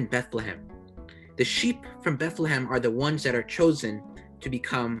born in Bethlehem, the sheep from Bethlehem are the ones that are chosen to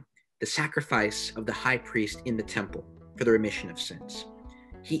become the sacrifice of the high priest in the temple for the remission of sins.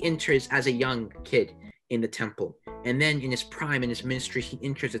 He enters as a young kid in the temple, and then in his prime, in his ministry, he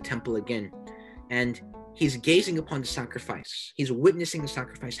enters the temple again, and he's gazing upon the sacrifice. He's witnessing the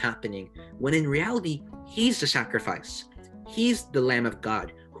sacrifice happening, when in reality, he's the sacrifice. He's the Lamb of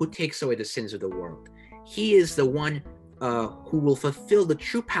God who takes away the sins of the world. He is the one who will fulfill the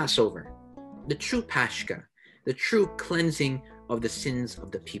true Passover, the true Pascha, the true cleansing of the sins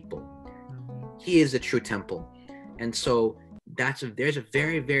of the people. He is the true temple. And so there's a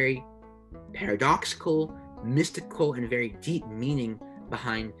very, very paradoxical, mystical, and very deep meaning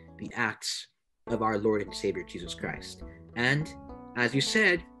behind the acts of our Lord and Savior Jesus Christ. And as you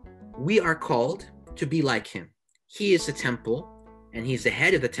said, we are called to be like him. He is the temple, and he's the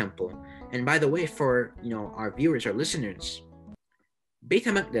head of the temple. And by the way, for our viewers, our listeners, Beit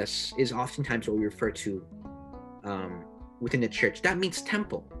HaMikdash is oftentimes what we refer to within the church. That means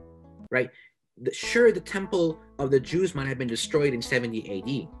temple, right? Sure, the temple of the Jews might have been destroyed in 70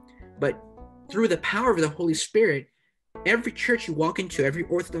 AD, but through the power of the Holy Spirit, every church you walk into, every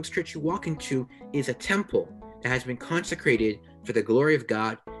Orthodox church you walk into is a temple that has been consecrated for the glory of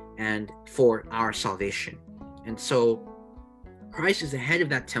God and for our salvation. And so Christ is the head of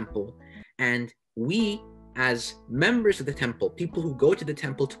that temple, and we, as members of the temple, people who go to the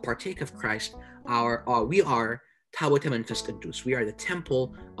temple to partake of Christ, we are Tawot HaMenfes Kedus. We are the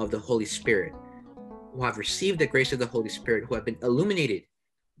temple of the Holy Spirit, who have received the grace of the Holy Spirit, who have been illuminated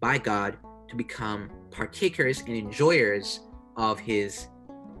by God to become partakers and enjoyers of his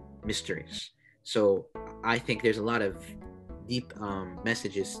mysteries. So I think there's a lot of deep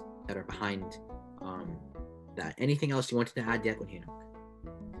messages that are behind that. Anything else you wanted to add, Diakon Henok?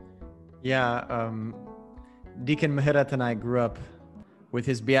 Yeah, Deacon Mihret and I grew up with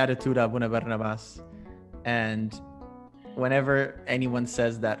his Beatitude Abuna Barnabas, and whenever anyone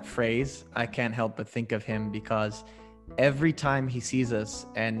says that phrase, I can't help but think of him, because every time he sees us,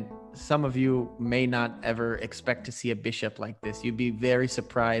 and some of you may not ever expect to see a bishop like this, you'd be very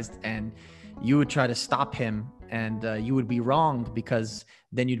surprised, and you would try to stop him, and you would be wronged, because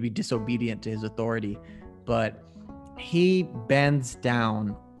then you'd be disobedient to his authority. But he bends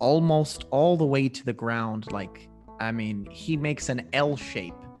down almost all the way to the ground. He makes an L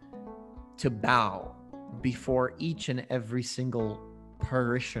shape to bow before each and every single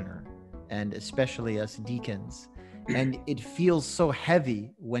parishioner, and especially us deacons. And it feels so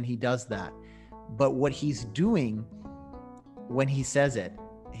heavy when he does that. But what he's doing when he says it,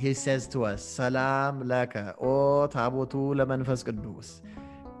 he says to us, Salam laka, o tabotu lamanfas Kedus.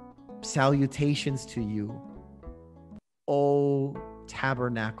 Salutations to you, O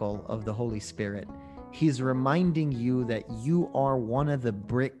tabernacle of the Holy Spirit. He's reminding you that you are one of the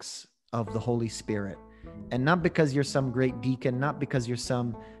bricks of the Holy Spirit. And not because you're some great deacon, not because you're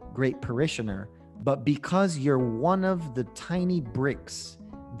some great parishioner, but because you're one of the tiny bricks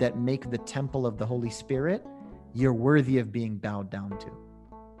that make the temple of the Holy Spirit, you're worthy of being bowed down to.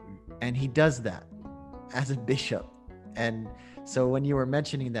 And he does that as a bishop. And so when you were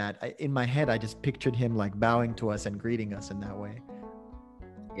mentioning that, in my head, I just pictured him like bowing to us and greeting us in that way.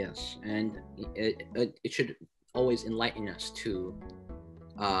 Yes, and it should always enlighten us to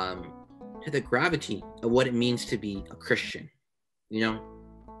the gravity of what it means to be a Christian.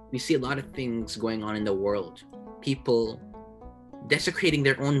 We see a lot of things going on in the world. People desecrating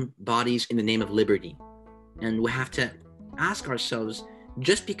their own bodies in the name of liberty. And we have to ask ourselves,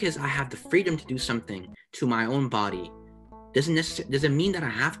 just because I have the freedom to do something to my own body, does it mean that I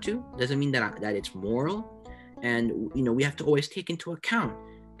have to? Doesn't mean that it's moral. And we have to always take into account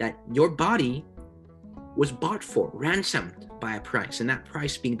that your body was bought for, ransomed by a price, and that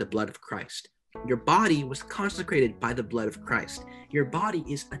price being the blood of Christ. Your body was consecrated by the blood of Christ. Your body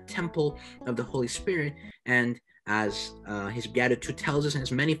is a temple of the Holy Spirit, and as his Beatitude tells us, and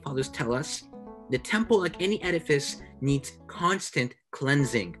as many fathers tell us, the temple, like any edifice, needs constant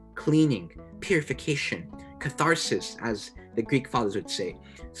cleansing, cleaning, purification, catharsis, as the Greek fathers would say.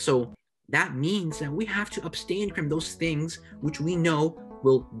 So that means that we have to abstain from those things which we know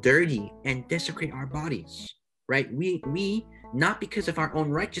will dirty and desecrate our bodies, right? We not because of our own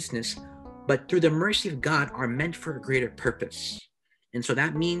righteousness, but through the mercy of God are meant for a greater purpose. And so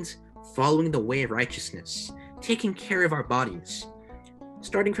that means following the way of righteousness, taking care of our bodies,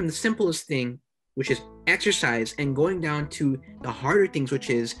 starting from the simplest thing, which is exercise, and going down to the harder things, which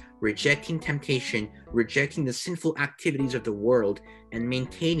is rejecting temptation, rejecting the sinful activities of the world, and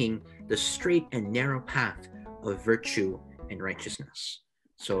maintaining the straight and narrow path of virtue and righteousness.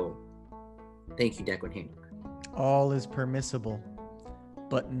 So, thank you, Diakon Henok. All is permissible,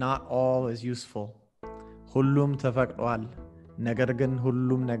 but not all is useful. ሁሉም ተፈቅዷል, ነገር ግን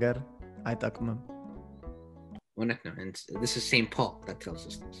ሁሉም ነገር አይጠቅምም። And this is St. Paul that tells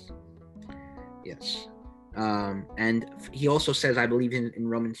us this. Yes. And he also says, I believe in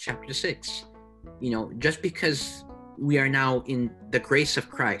Romans chapter 6, just because we are now in the grace of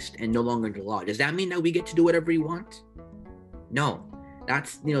Christ and no longer under the law, does that mean that we get to do whatever we want? No.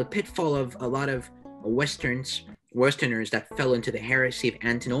 That's, the pitfall of a lot of Westerners that fell into the heresy of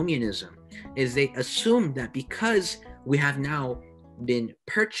antinomianism, is they assume that because we have now been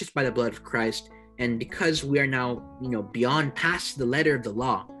purchased by the blood of Christ, and because we are now, beyond past the letter of the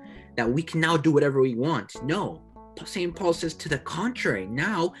law, that we can now do whatever we want. No, St. Paul says to the contrary.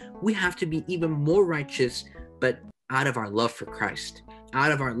 Now we have to be even more righteous, but out of our love for Christ,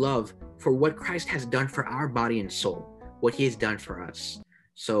 out of our love for what Christ has done for our body and soul, what he has done for us.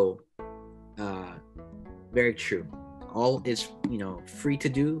 So, very true. All is, free to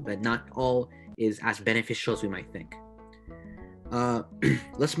do, but not all is as beneficial as we might think.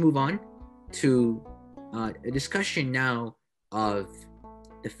 Let's move on to a discussion now of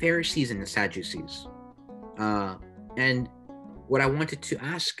the Pharisees and the Sadducees. And what I wanted to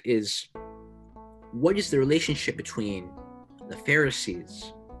ask is, what is the relationship between the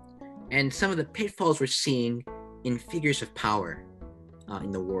Pharisees and some of the pitfalls we're seeing in figures of power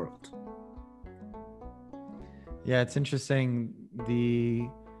in the world? Yeah, it's interesting. The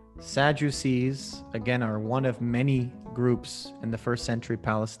Sadducees, again, are one of many groups in the first century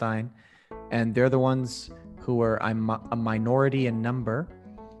Palestine, and they're the ones who were a minority in number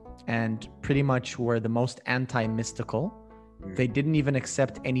and pretty much were the most anti-mystical. They didn't even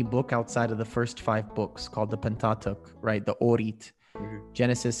accept any book outside of the first 5 books called the Pentateuch, right? The UOTY,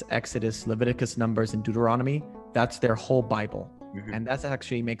 Genesis, Exodus, Leviticus, Numbers, and Deuteronomy. That's their whole Bible. And that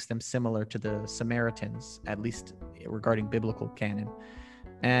actually makes them similar to the Samaritans, at least regarding biblical canon.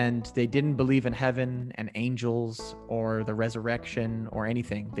 And they didn't believe in heaven and angels or the resurrection or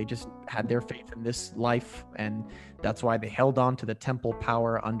anything. They just had their faith in this life. And that's why they held on to the temple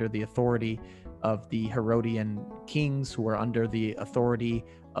power under the authority of the Herodian kings, who were under the authority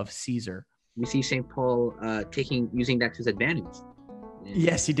of Caesar. We see St. Paul using that to his advantage.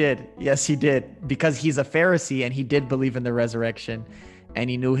 Yes, he did. Yes, he did. Because he's a Pharisee and he did believe in the resurrection. And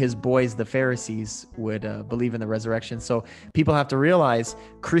he knew his boys, the Pharisees, would believe in the resurrection. So people have to realize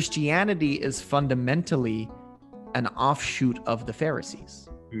Christianity is fundamentally an offshoot of the Pharisees.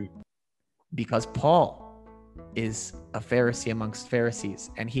 Because Paul is a Pharisee amongst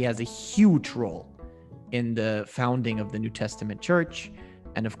Pharisees, and he has a huge role in the founding of the New Testament church,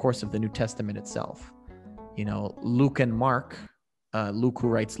 and of course of the New Testament itself. Luke and Mark, Luke, who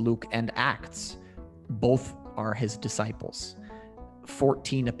writes Luke and Acts, both are his disciples.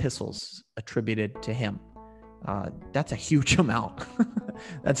 14 epistles attributed to him. That's a huge amount.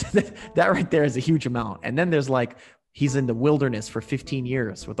 That right there is a huge amount. And then there's he's in the wilderness for 15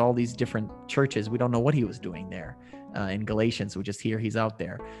 years with all these different churches. We don't know what he was doing there. In Galatians, we just hear he's out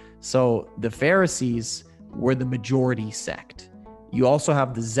there. So the Pharisees were the majority sect. You also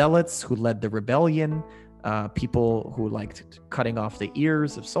have the Zealots, who led the rebellion, people who liked cutting off the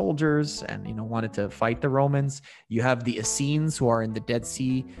ears of soldiers and wanted to fight the Romans. You have the Essenes, who are in the Dead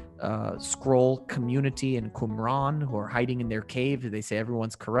Sea Scroll community in Qumran, who are hiding in their cave. They say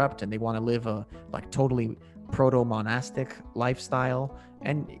everyone's corrupt and they want to live a totally proto-monastic lifestyle.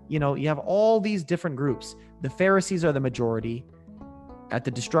 And you have all these different groups. The Pharisees are the majority. At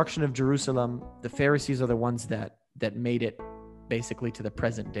the destruction of Jerusalem, the Pharisees are the ones that made it basically to the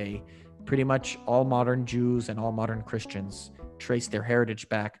present day. Pretty much all modern Jews and all modern Christians trace their heritage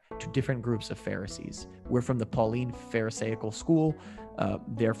back to different groups of Pharisees. We're from the Pauline Pharisaical school.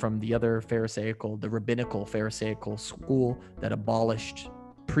 They're from the other the rabbinical Pharisaical school that abolished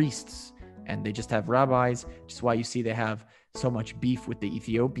priests, and they just have rabbis, which is why you see they have so much beef with the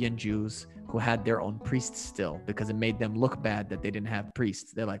Ethiopian Jews who had their own priests still, because it made them look bad that they didn't have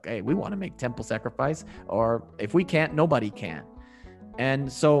priests. They're like, hey, we want to make temple sacrifice, or if we can't, nobody can.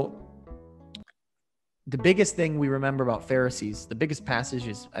 And so the biggest thing we remember about Pharisees, the biggest passage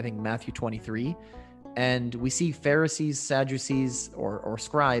is, I think, Matthew 23. And we see Pharisees, Sadducees, or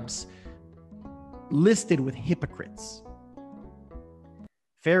scribes listed with hypocrites.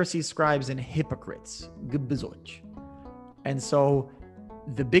 Pharisees, scribes, and hypocrites. Gbizot. And so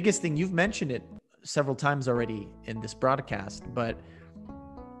the biggest thing, you've mentioned it several times already in this broadcast, but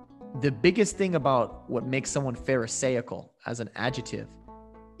the biggest thing about what makes someone Pharisaical as an adjective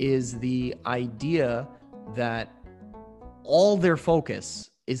is the idea that all their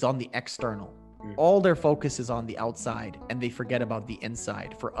focus is on the external. All their focus is on the outside, and they forget about the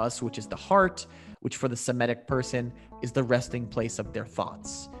inside. For us, which is the heart, which for the Semitic person is the resting place of their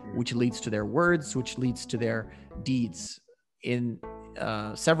thoughts, which leads to their words, which leads to their deeds. In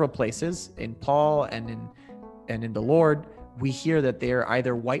several places, in Paul and in the Lord, we hear that they're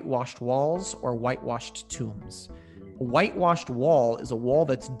either whitewashed walls or whitewashed tombs. A whitewashed wall is a wall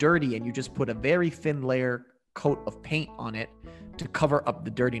that's dirty, and you just put a very thin layer coat of paint on it to cover up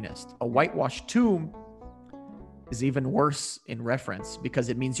the dirtiness. A whitewashed tomb is even worse in reference because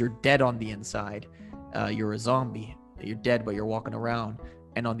it means you're dead on the inside. You're a zombie. You're dead, but you're walking around.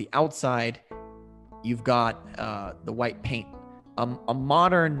 And on the outside, you've got the white paint. A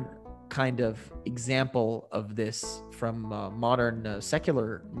modern kind of example of this from modern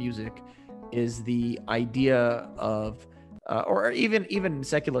secular music is the idea of, or even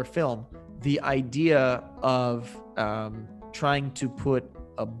secular film, the idea of trying to put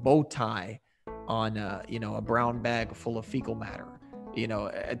a bow tie on a brown bag full of fecal matter.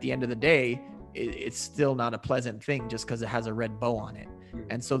 At the end of the day, it's still not a pleasant thing just because it has a red bow on it.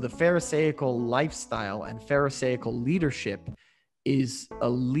 And so the Pharisaical lifestyle and Pharisaical leadership is a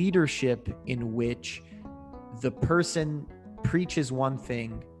leadership in which the person preaches one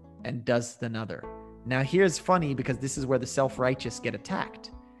thing and does another. Now here's funny, because this is where the self-righteous get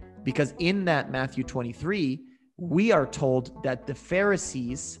attacked. Because in that Matthew 23, we are told that the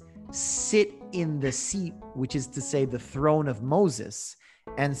Pharisees sit in the seat, which is to say the throne of Moses.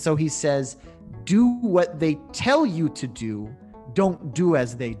 And so he says, do what they tell you to do, don't do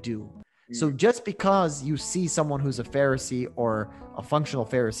as they do. So just because you see someone who's a Pharisee or a functional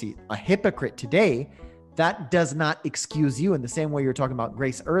Pharisee, a hypocrite today, that does not excuse you in the same way you're talking about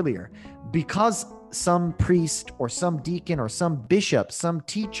grace earlier. Because some priest or some deacon or some bishop, some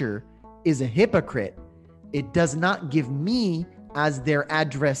teacher is a hypocrite, it does not give me as their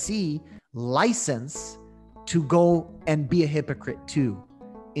addressee license to go and be a hypocrite too.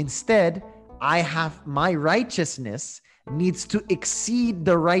 Instead, I have my righteousness needs to exceed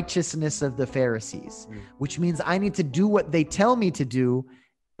the righteousness of the Pharisees, which means I need to do what they tell me to do,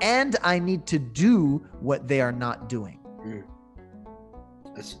 and I need to do what they are not doing.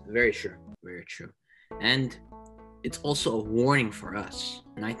 That's very true. Very true. And it's also a warning for us.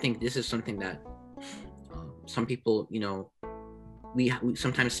 And I think this is something that some people, we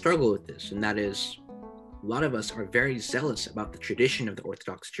sometimes struggle with this. And that is, a lot of us are very zealous about the tradition of the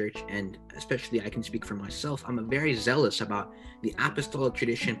Orthodox Church. And especially, I can speak for myself, I'm very zealous about the apostolic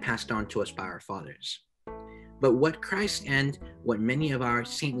tradition passed on to us by our fathers. But what Christ and what many of our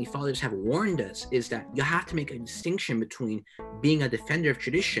saintly fathers have warned us is that you have to make a distinction between being a defender of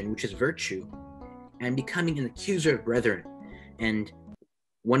tradition, which is virtue, and becoming an accuser of brethren. And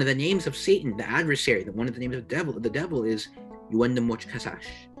one of the names of Satan, the adversary, one of the names of the devil is cashapp,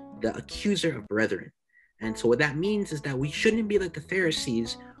 the accuser of brethren. And so what that means is that we shouldn't be like the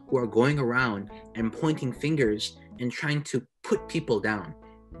Pharisees who are going around and pointing fingers and trying to put people down.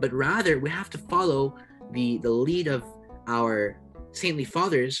 But rather, we have to follow the lead of our saintly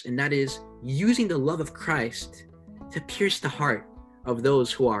fathers, and that is using the love of Christ to pierce the heart of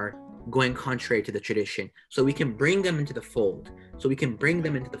those who are going contrary to the tradition, so we can bring them into the fold, so we can bring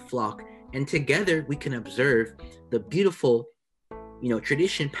them into the flock, and together we can observe the beautiful,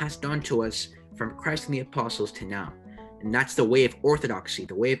 tradition passed on to us from Christ and the apostles to now. And that's the way of orthodoxy.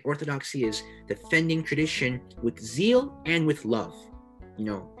 The way of orthodoxy is defending tradition with zeal and with love,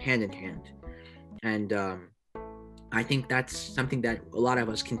 hand in hand. And I think that's something that a lot of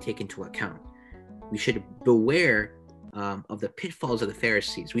us can take into account. We should beware of the pitfalls of the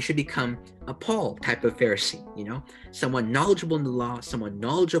Pharisees. We should become a Paul type of Pharisee, someone knowledgeable in the law, someone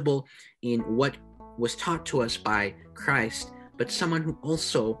knowledgeable in what was taught to us by Christ, but someone who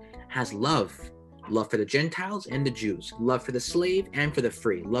also has love for the Gentiles and the Jews, love for the slave and for the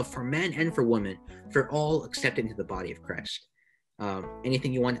free, love for men and for women, for all accepted into the body of Christ.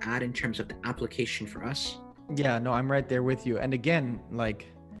 Anything you want to add in terms of the application for us? Yeah, no, I'm right there with you. And again,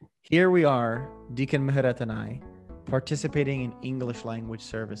 here we are, Deacon Mihret and I, participating in English language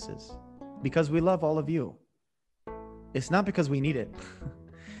services because we love all of you. It's not because we need it.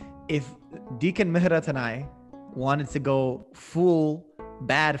 If Deacon Mihret and I wanted to go full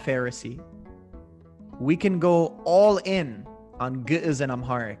bad Pharisee, we can go all in on Ge'ez and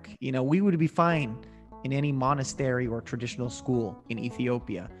Amharic. We would be fine in any monastery or traditional school in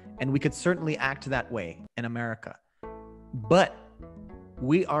Ethiopia. And we could certainly act that way in America. But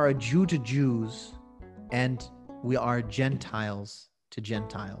we are a Jew to Jews, and we are Gentiles to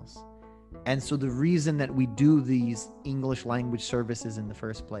Gentiles. And so the reason that we do these English language services in the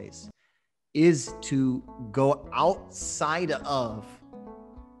first place is to go outside of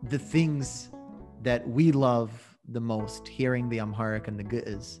the things that we love the most, hearing the Amharic and the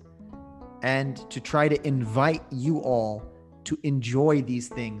Ge'ez, and to try to invite you all to enjoy these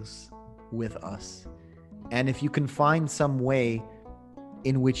things with us. And if you can find some way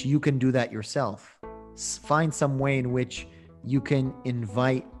in which you can do that yourself, find some way in which you can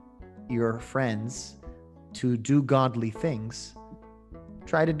invite your friends to do godly things,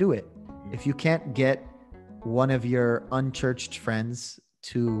 try to do it. If you can't get one of your unchurched friends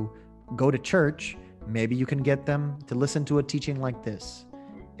to go to church, maybe you can get them to listen to a teaching like this.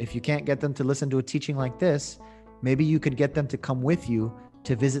 If you can't get them to listen to a teaching like this, maybe you could get them to come with you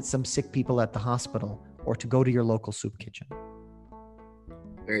to visit some sick people at the hospital or to go to your local soup kitchen.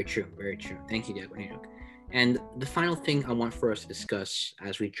 Very true, very true. Thank you, Diakon Henok. And the final thing I want for us to discuss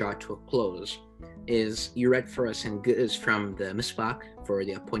as we draw to a close is you read for us and is from the Misbach for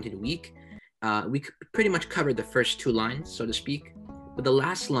the appointed week. We pretty much covered the first two lines, so to speak, but the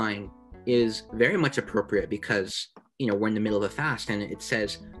last line is very much appropriate because, you know, we're in the middle of a fast, and it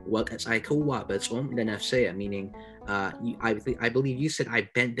says, meaning, I believe you said, I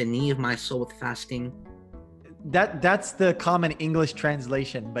bent the knee of my soul with fasting. That's the common English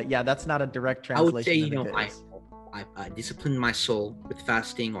translation, but yeah, that's not a direct translation. I would say, you know, I disciplined my soul with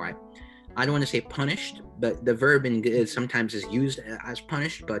fasting, or I don't want to say punished, but the verb in sometimes is used as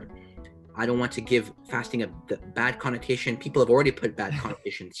punished, but I don't want to give fasting the bad connotation. People have already put bad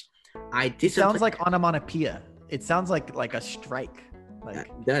connotations. It sounds like onomatopoeia. It sounds like a strike. Like,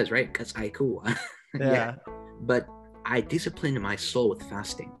 it does, right? Because I cool. Yeah. But I disciplined my soul with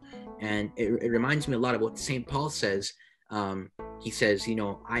fasting. And it reminds me a lot of what St. Paul says. He says, you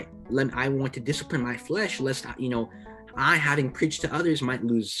know, I want to discipline my flesh, lest, you know, I, having preached to others, might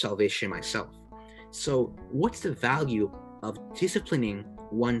lose salvation myself. So what's the value of disciplining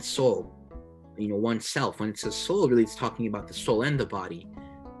one's soul, you know, oneself? When it says soul, really it's talking about the soul and the body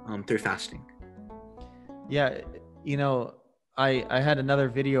through fasting. Yeah, you know, I had another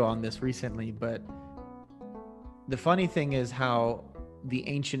video on this recently, but the funny thing is how the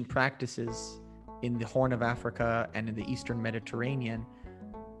ancient practices in the Horn of Africa and in the Eastern Mediterranean,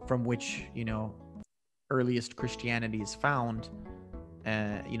 from which, you know, earliest Christianity is found,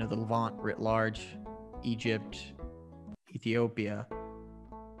 you know, the Levant writ large, Egypt, Ethiopia,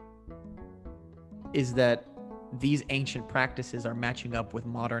 is that these ancient practices are matching up with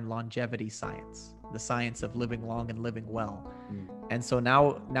modern longevity science, the science of living long and living well. And so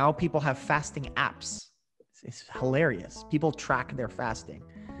now people have fasting apps. It's hilarious. People track their fasting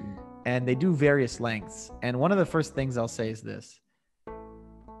and they do various lengths. And one of the first things I'll say is this: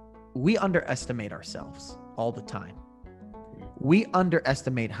 we underestimate ourselves all the time. We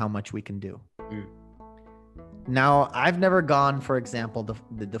underestimate how much we can do. Now, I've never gone, for example,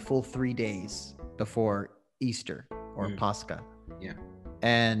 the full 3 days before Easter or Pascha. Yeah.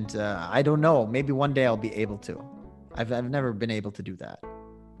 And I don't know, maybe one day I'll be able to. I've never been able to do that.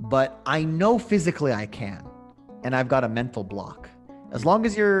 But I know physically I can. And I've got a mental block. As long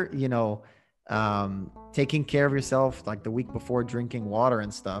as you're, you know, taking care of yourself, like the week before, drinking water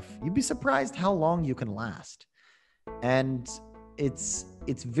and stuff, you'd be surprised how long you can last. And it's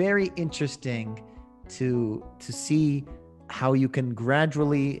very interesting to see how you can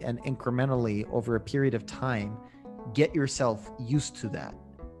gradually and incrementally over a period of time get yourself used to that.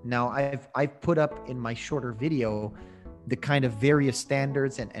 Now, I've put up in my shorter video the kind of various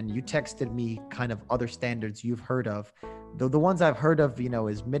standards, and you texted me kind of other standards you've heard of. The ones I've heard of, you know,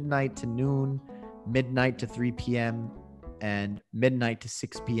 is midnight to noon, midnight to 3 p.m., and midnight to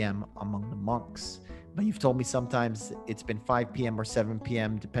 6 p.m. among the monks. But you've told me sometimes it's been 5 p.m. or 7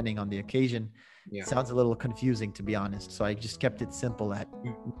 p.m. depending on the occasion. Yeah. It sounds a little confusing, to be honest. So I just kept it simple at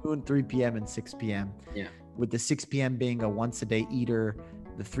noon, 3 p.m. and 6 p.m. Yeah. With the 6 p.m. being a once a day eater,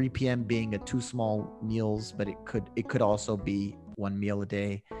 the 3 p.m. being a 2 small meals, but it could also be 1 meal a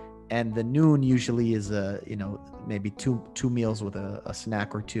day. And the noon usually is maybe two meals with a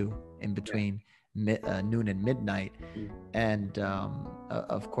snack or two in between noon and midnight. And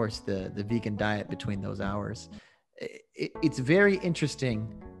of course the vegan diet between those hours. It's very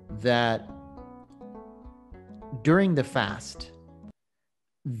interesting that during the fast,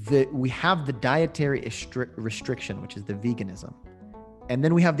 we have the dietary restriction, which is the veganism. And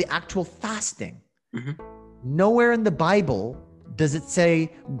then we have the actual fasting. Nowhere in the Bible Does it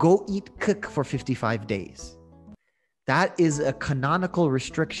say, go eat cook for 55 days? That is a canonical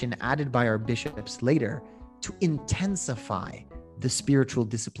restriction added by our bishops later to intensify the spiritual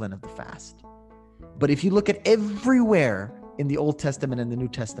discipline of the fast. But if you look at everywhere in the Old Testament and the New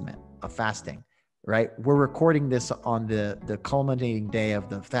Testament of fasting, right? We're recording this on the culminating day of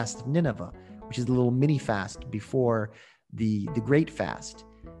the fast of Nineveh, which is a little mini fast before the great fast.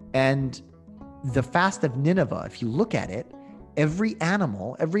 And the fast of Nineveh, if you look at it, every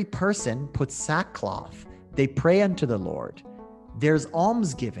animal, every person puts sackcloth. They pray unto the Lord. There's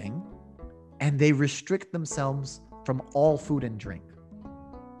almsgiving, and they restrict themselves from all food and drink.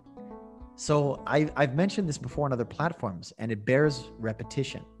 So I've mentioned this before on other platforms, and it bears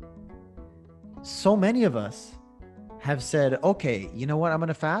repetition. So many of us have said, okay, you know what? I'm going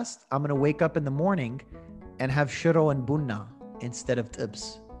to fast. I'm going to wake up in the morning and have shuro and bunna instead of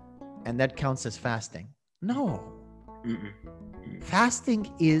tibs. And that counts as fasting. No.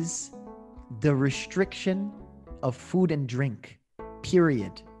 Fasting is the restriction of food and drink,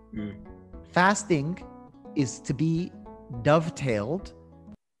 period. Fasting is to be dovetailed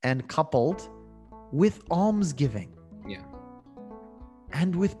and coupled with almsgiving. Yeah.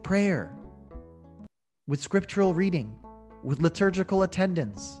 And with prayer, with scriptural reading, with liturgical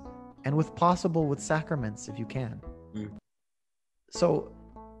attendance, and with possible with sacraments if you can. So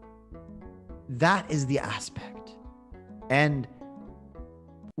that is the aspect. And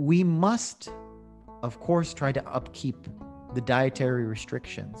we must, of course, try to upkeep the dietary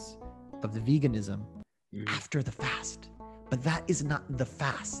restrictions of the veganism after the fast. But that is not the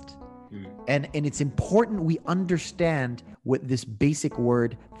fast. And it's important we understand what this basic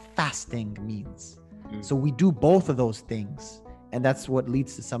word fasting means. So we do both of those things. And that's what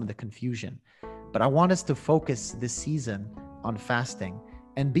leads to some of the confusion. But I want us to focus this season on fasting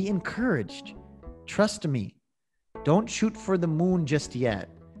and be encouraged. Trust me, don't shoot for the moon just yet,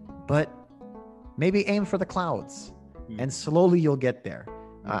 but maybe aim for the clouds and slowly you'll get there.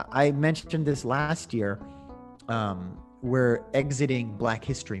 I mentioned this last year. We're exiting Black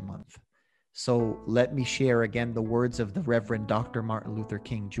History Month. So let me share again the words of the Reverend Dr. Martin Luther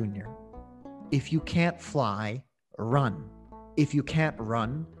King Jr. If you can't fly, run. If you can't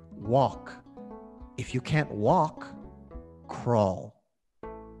run, walk. If you can't walk, crawl.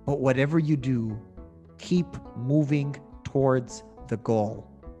 But whatever you do, keep moving towards the goal.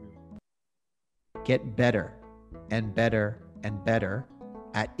 Get better and better and better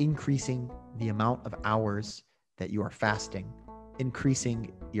at increasing the amount of hours that you are fasting,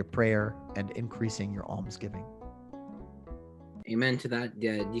 increasing your prayer, and increasing your almsgiving. Amen to that,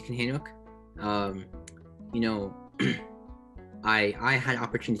 Deacon Henok. I had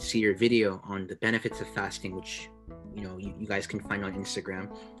opportunity to see your video on the benefits of fasting, which you guys can find on Instagram.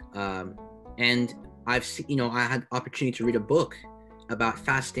 And I've seen, I had opportunity to read a book about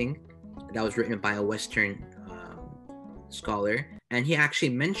fasting that was written by a Western scholar, and he actually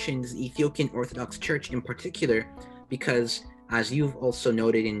mentions the Ethiopian Orthodox Church in particular, because as you've also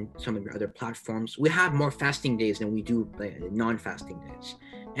noted in some of your other platforms, we have more fasting days than we do non-fasting days.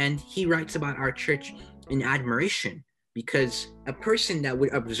 And he writes about our church in admiration, because a person that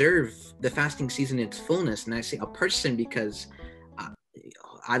would observe the fasting season in its fullness, and I say a person because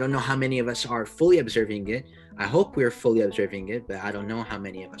I don't know how many of us are fully observing it. I hope we're fully observing it, but I don't know how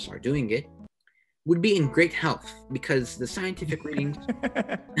many of us are doing it, would be in great health, because the scientific readings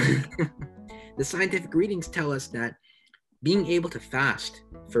the scientific readings tell us that being able to fast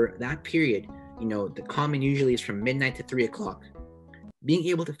for that period, the common usually is from midnight to 3 o'clock. Being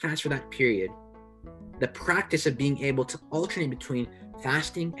able to fast for that period, the practice of being able to alternate between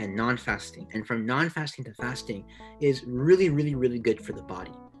fasting and non-fasting, and from non-fasting to fasting, is really, really, really good for the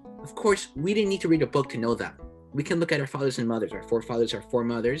body. Of course, we didn't need to read a book to know that. We can look at our fathers and mothers, our forefathers, our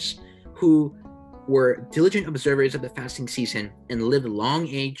foremothers, who were diligent observers of the fasting season and lived long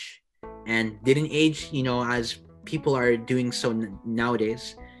age and didn't age, as people are doing so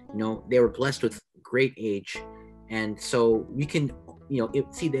nowadays. They were blessed with great age. And so we can,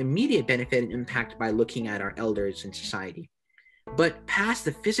 see the immediate benefit and impact by looking at our elders in society. But past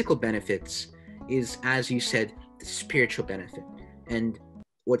the physical benefits is, as you said, the spiritual benefit. And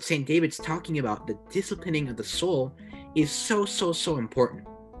what St. David's talking about, the disciplining of the soul, is so, so, so important.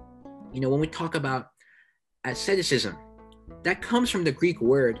 When we talk about asceticism, that comes from the Greek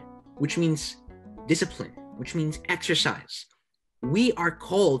word, which means discipline, which means exercise. We are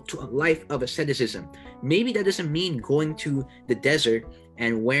called to a life of asceticism. Maybe that doesn't mean going to the desert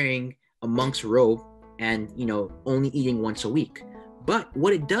and wearing a monk's robe and, only eating once a week. But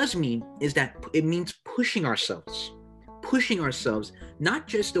what it does mean is that it means pushing ourselves pushing ourselves, not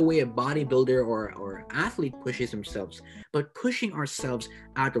just the way a bodybuilder or athlete pushes themselves, but pushing ourselves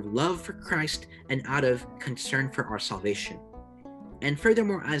out of love for Christ and out of concern for our salvation. And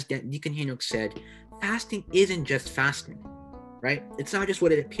furthermore, as Deacon Henok said, fasting isn't just fasting, right? It's not just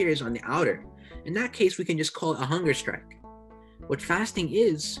what it appears on the outer. In that case, we can just call it a hunger strike. What fasting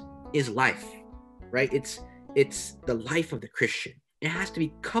is life, right? It's the life of the Christian. It has to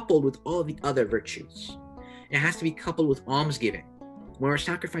be coupled with all the other virtues. It has to be coupled with almsgiving. When we're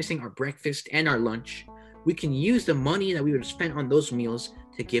sacrificing our breakfast and our lunch, we can use the money that we would have spent on those meals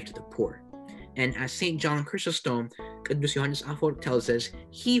to give to the poor. And as St. John Chrysostom, Qudus Johannes Aphor tells us,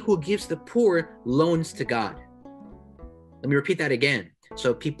 he who gives the poor loans to God. Let me repeat that again,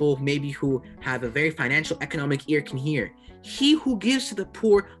 so people maybe who have a very financial economic ear can hear. He who gives to the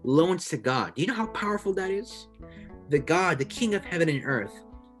poor loans to God. Do you know how powerful that is? The God, the King of heaven and earth,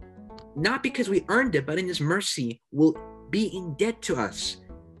 not because we earned it, but in his mercy, will be in debt to us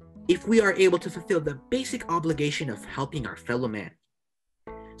if we are able to fulfill the basic obligation of helping our fellow man.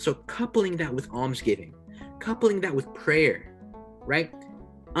 So coupling that with almsgiving, coupling that with prayer, right?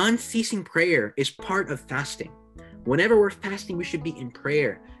 Unceasing prayer is part of fasting. Whenever we're fasting, we should be in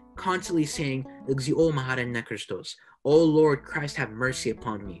prayer, constantly saying, "O Lord Christ, have mercy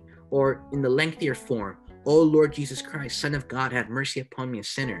upon me." Or in the lengthier form, "O Lord Jesus Christ, Son of God, have mercy upon me, a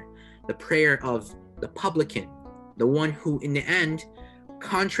sinner." The prayer of the publican, the one who in the end,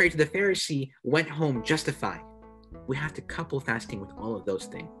 contrary to the Pharisee, went home justified. We have to couple fasting with all of those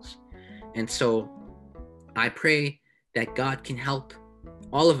things. And so I pray that God can help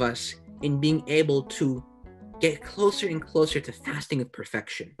all of us in being able to get closer and closer to fasting with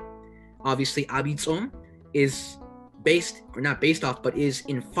perfection. Obviously, Abid Tzom is based, or not based off, but is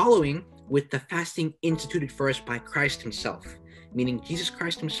in following with the fasting instituted for us by Christ himself. Meaning Jesus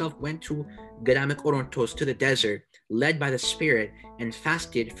Christ himself went to Gadam Korontos, to the desert, led by the Spirit, and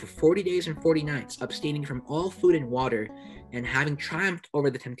fasted for 40 days and 40 nights, abstaining from all food and water, and having triumphed over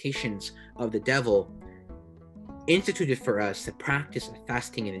the temptations of the devil, instituted for us the practice of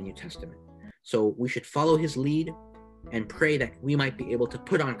fasting in the New Testament. So we should follow his lead and pray that we might be able to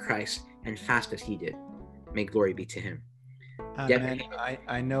put on Christ and fast as he did. May glory be to him. Amen.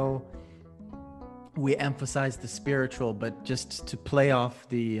 I know we emphasize the spiritual, but just to play off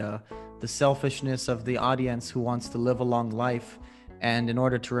the selfishness of the audience who wants to live a long life, and in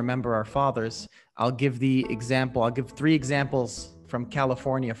order to remember our fathers, I'll give three examples from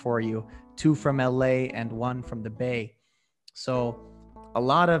California for you, 2 from LA and 1 from the Bay. So a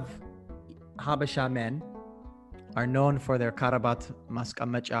lot of Habesha men are known for their karabat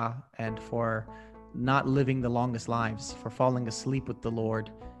maskamacha and for not living the longest lives, for falling asleep with the Lord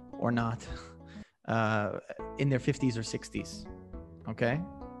or not. In their 50s or 60s, okay?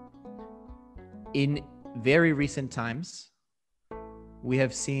 In very recent times, we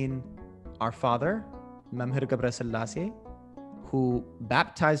have seen our father, Mihret and I, who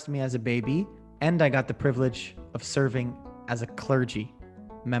baptized me as a baby, and I got the privilege of serving as a clergy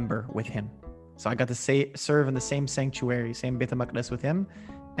member with him. So I got to serve in the same sanctuary, same Beit HaMaqdis with him,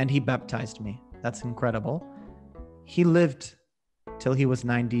 and he baptized me. That's incredible. He lived till he was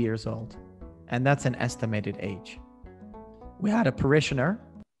 90 years old. And that's an estimated age. We had a parishioner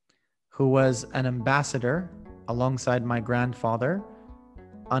who was an ambassador alongside my grandfather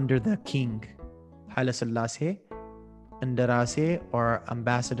under the king, Haile Selassie, Ndarase, or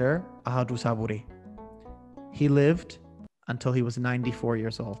Ambassador Ahadu Saburi. He lived until he was 94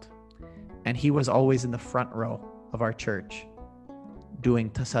 years old. And he was always in the front row of our church doing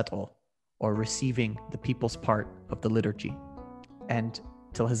tasat'o, or receiving the people's part of the liturgy. And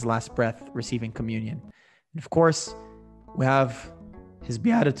till his last breath, receiving communion. And of course, we have His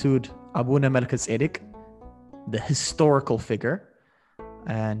Beatitude Abuna Melchizedek, the historical figure,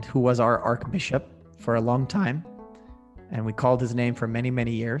 and who was our archbishop for a long time. And we called his name for many,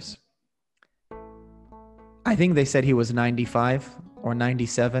 many years. I think they said he was 95 or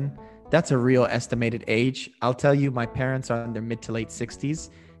 97. That's a real estimated age. I'll tell you, my parents are in their mid to late 60s,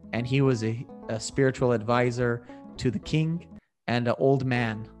 and he was a spiritual advisor to the king and an old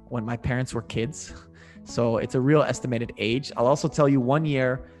man when my parents were kids. So it's a real estimated age. I'll also tell you, one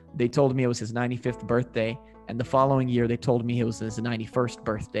year they told me it was his 95th birthday, and the following year they told me it was his 91st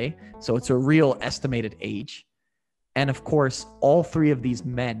birthday. So it's a real estimated age. And of course, all 3 of these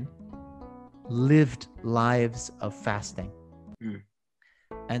men lived lives of fasting.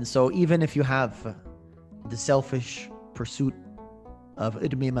 And so even if you have the selfish pursuit of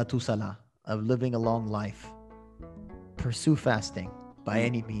idmi matusala, of living a long life, pursue fasting by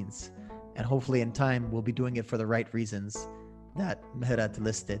any means. And hopefully in time, we'll be doing it for the right reasons that Mihret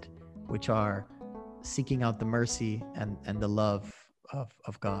listed, which are seeking out the mercy and the love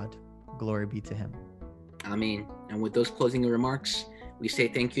of God. Glory be to him. Amen. And with those closing remarks, we say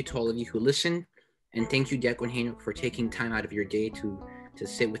thank you to all of you who listened. And thank you, Diakon Henok, for taking time out of your day to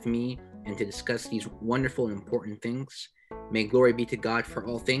sit with me and to discuss these wonderful and important things. May glory be to God for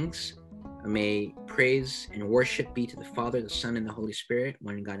all things. May praise and worship be to the Father, the Son, and the Holy Spirit,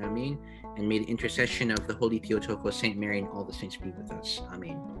 one God, Amen. And may the intercession of the Holy Theotokos, Saint Mary, and all the saints be with us.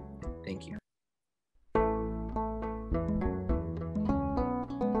 Amen. Thank you.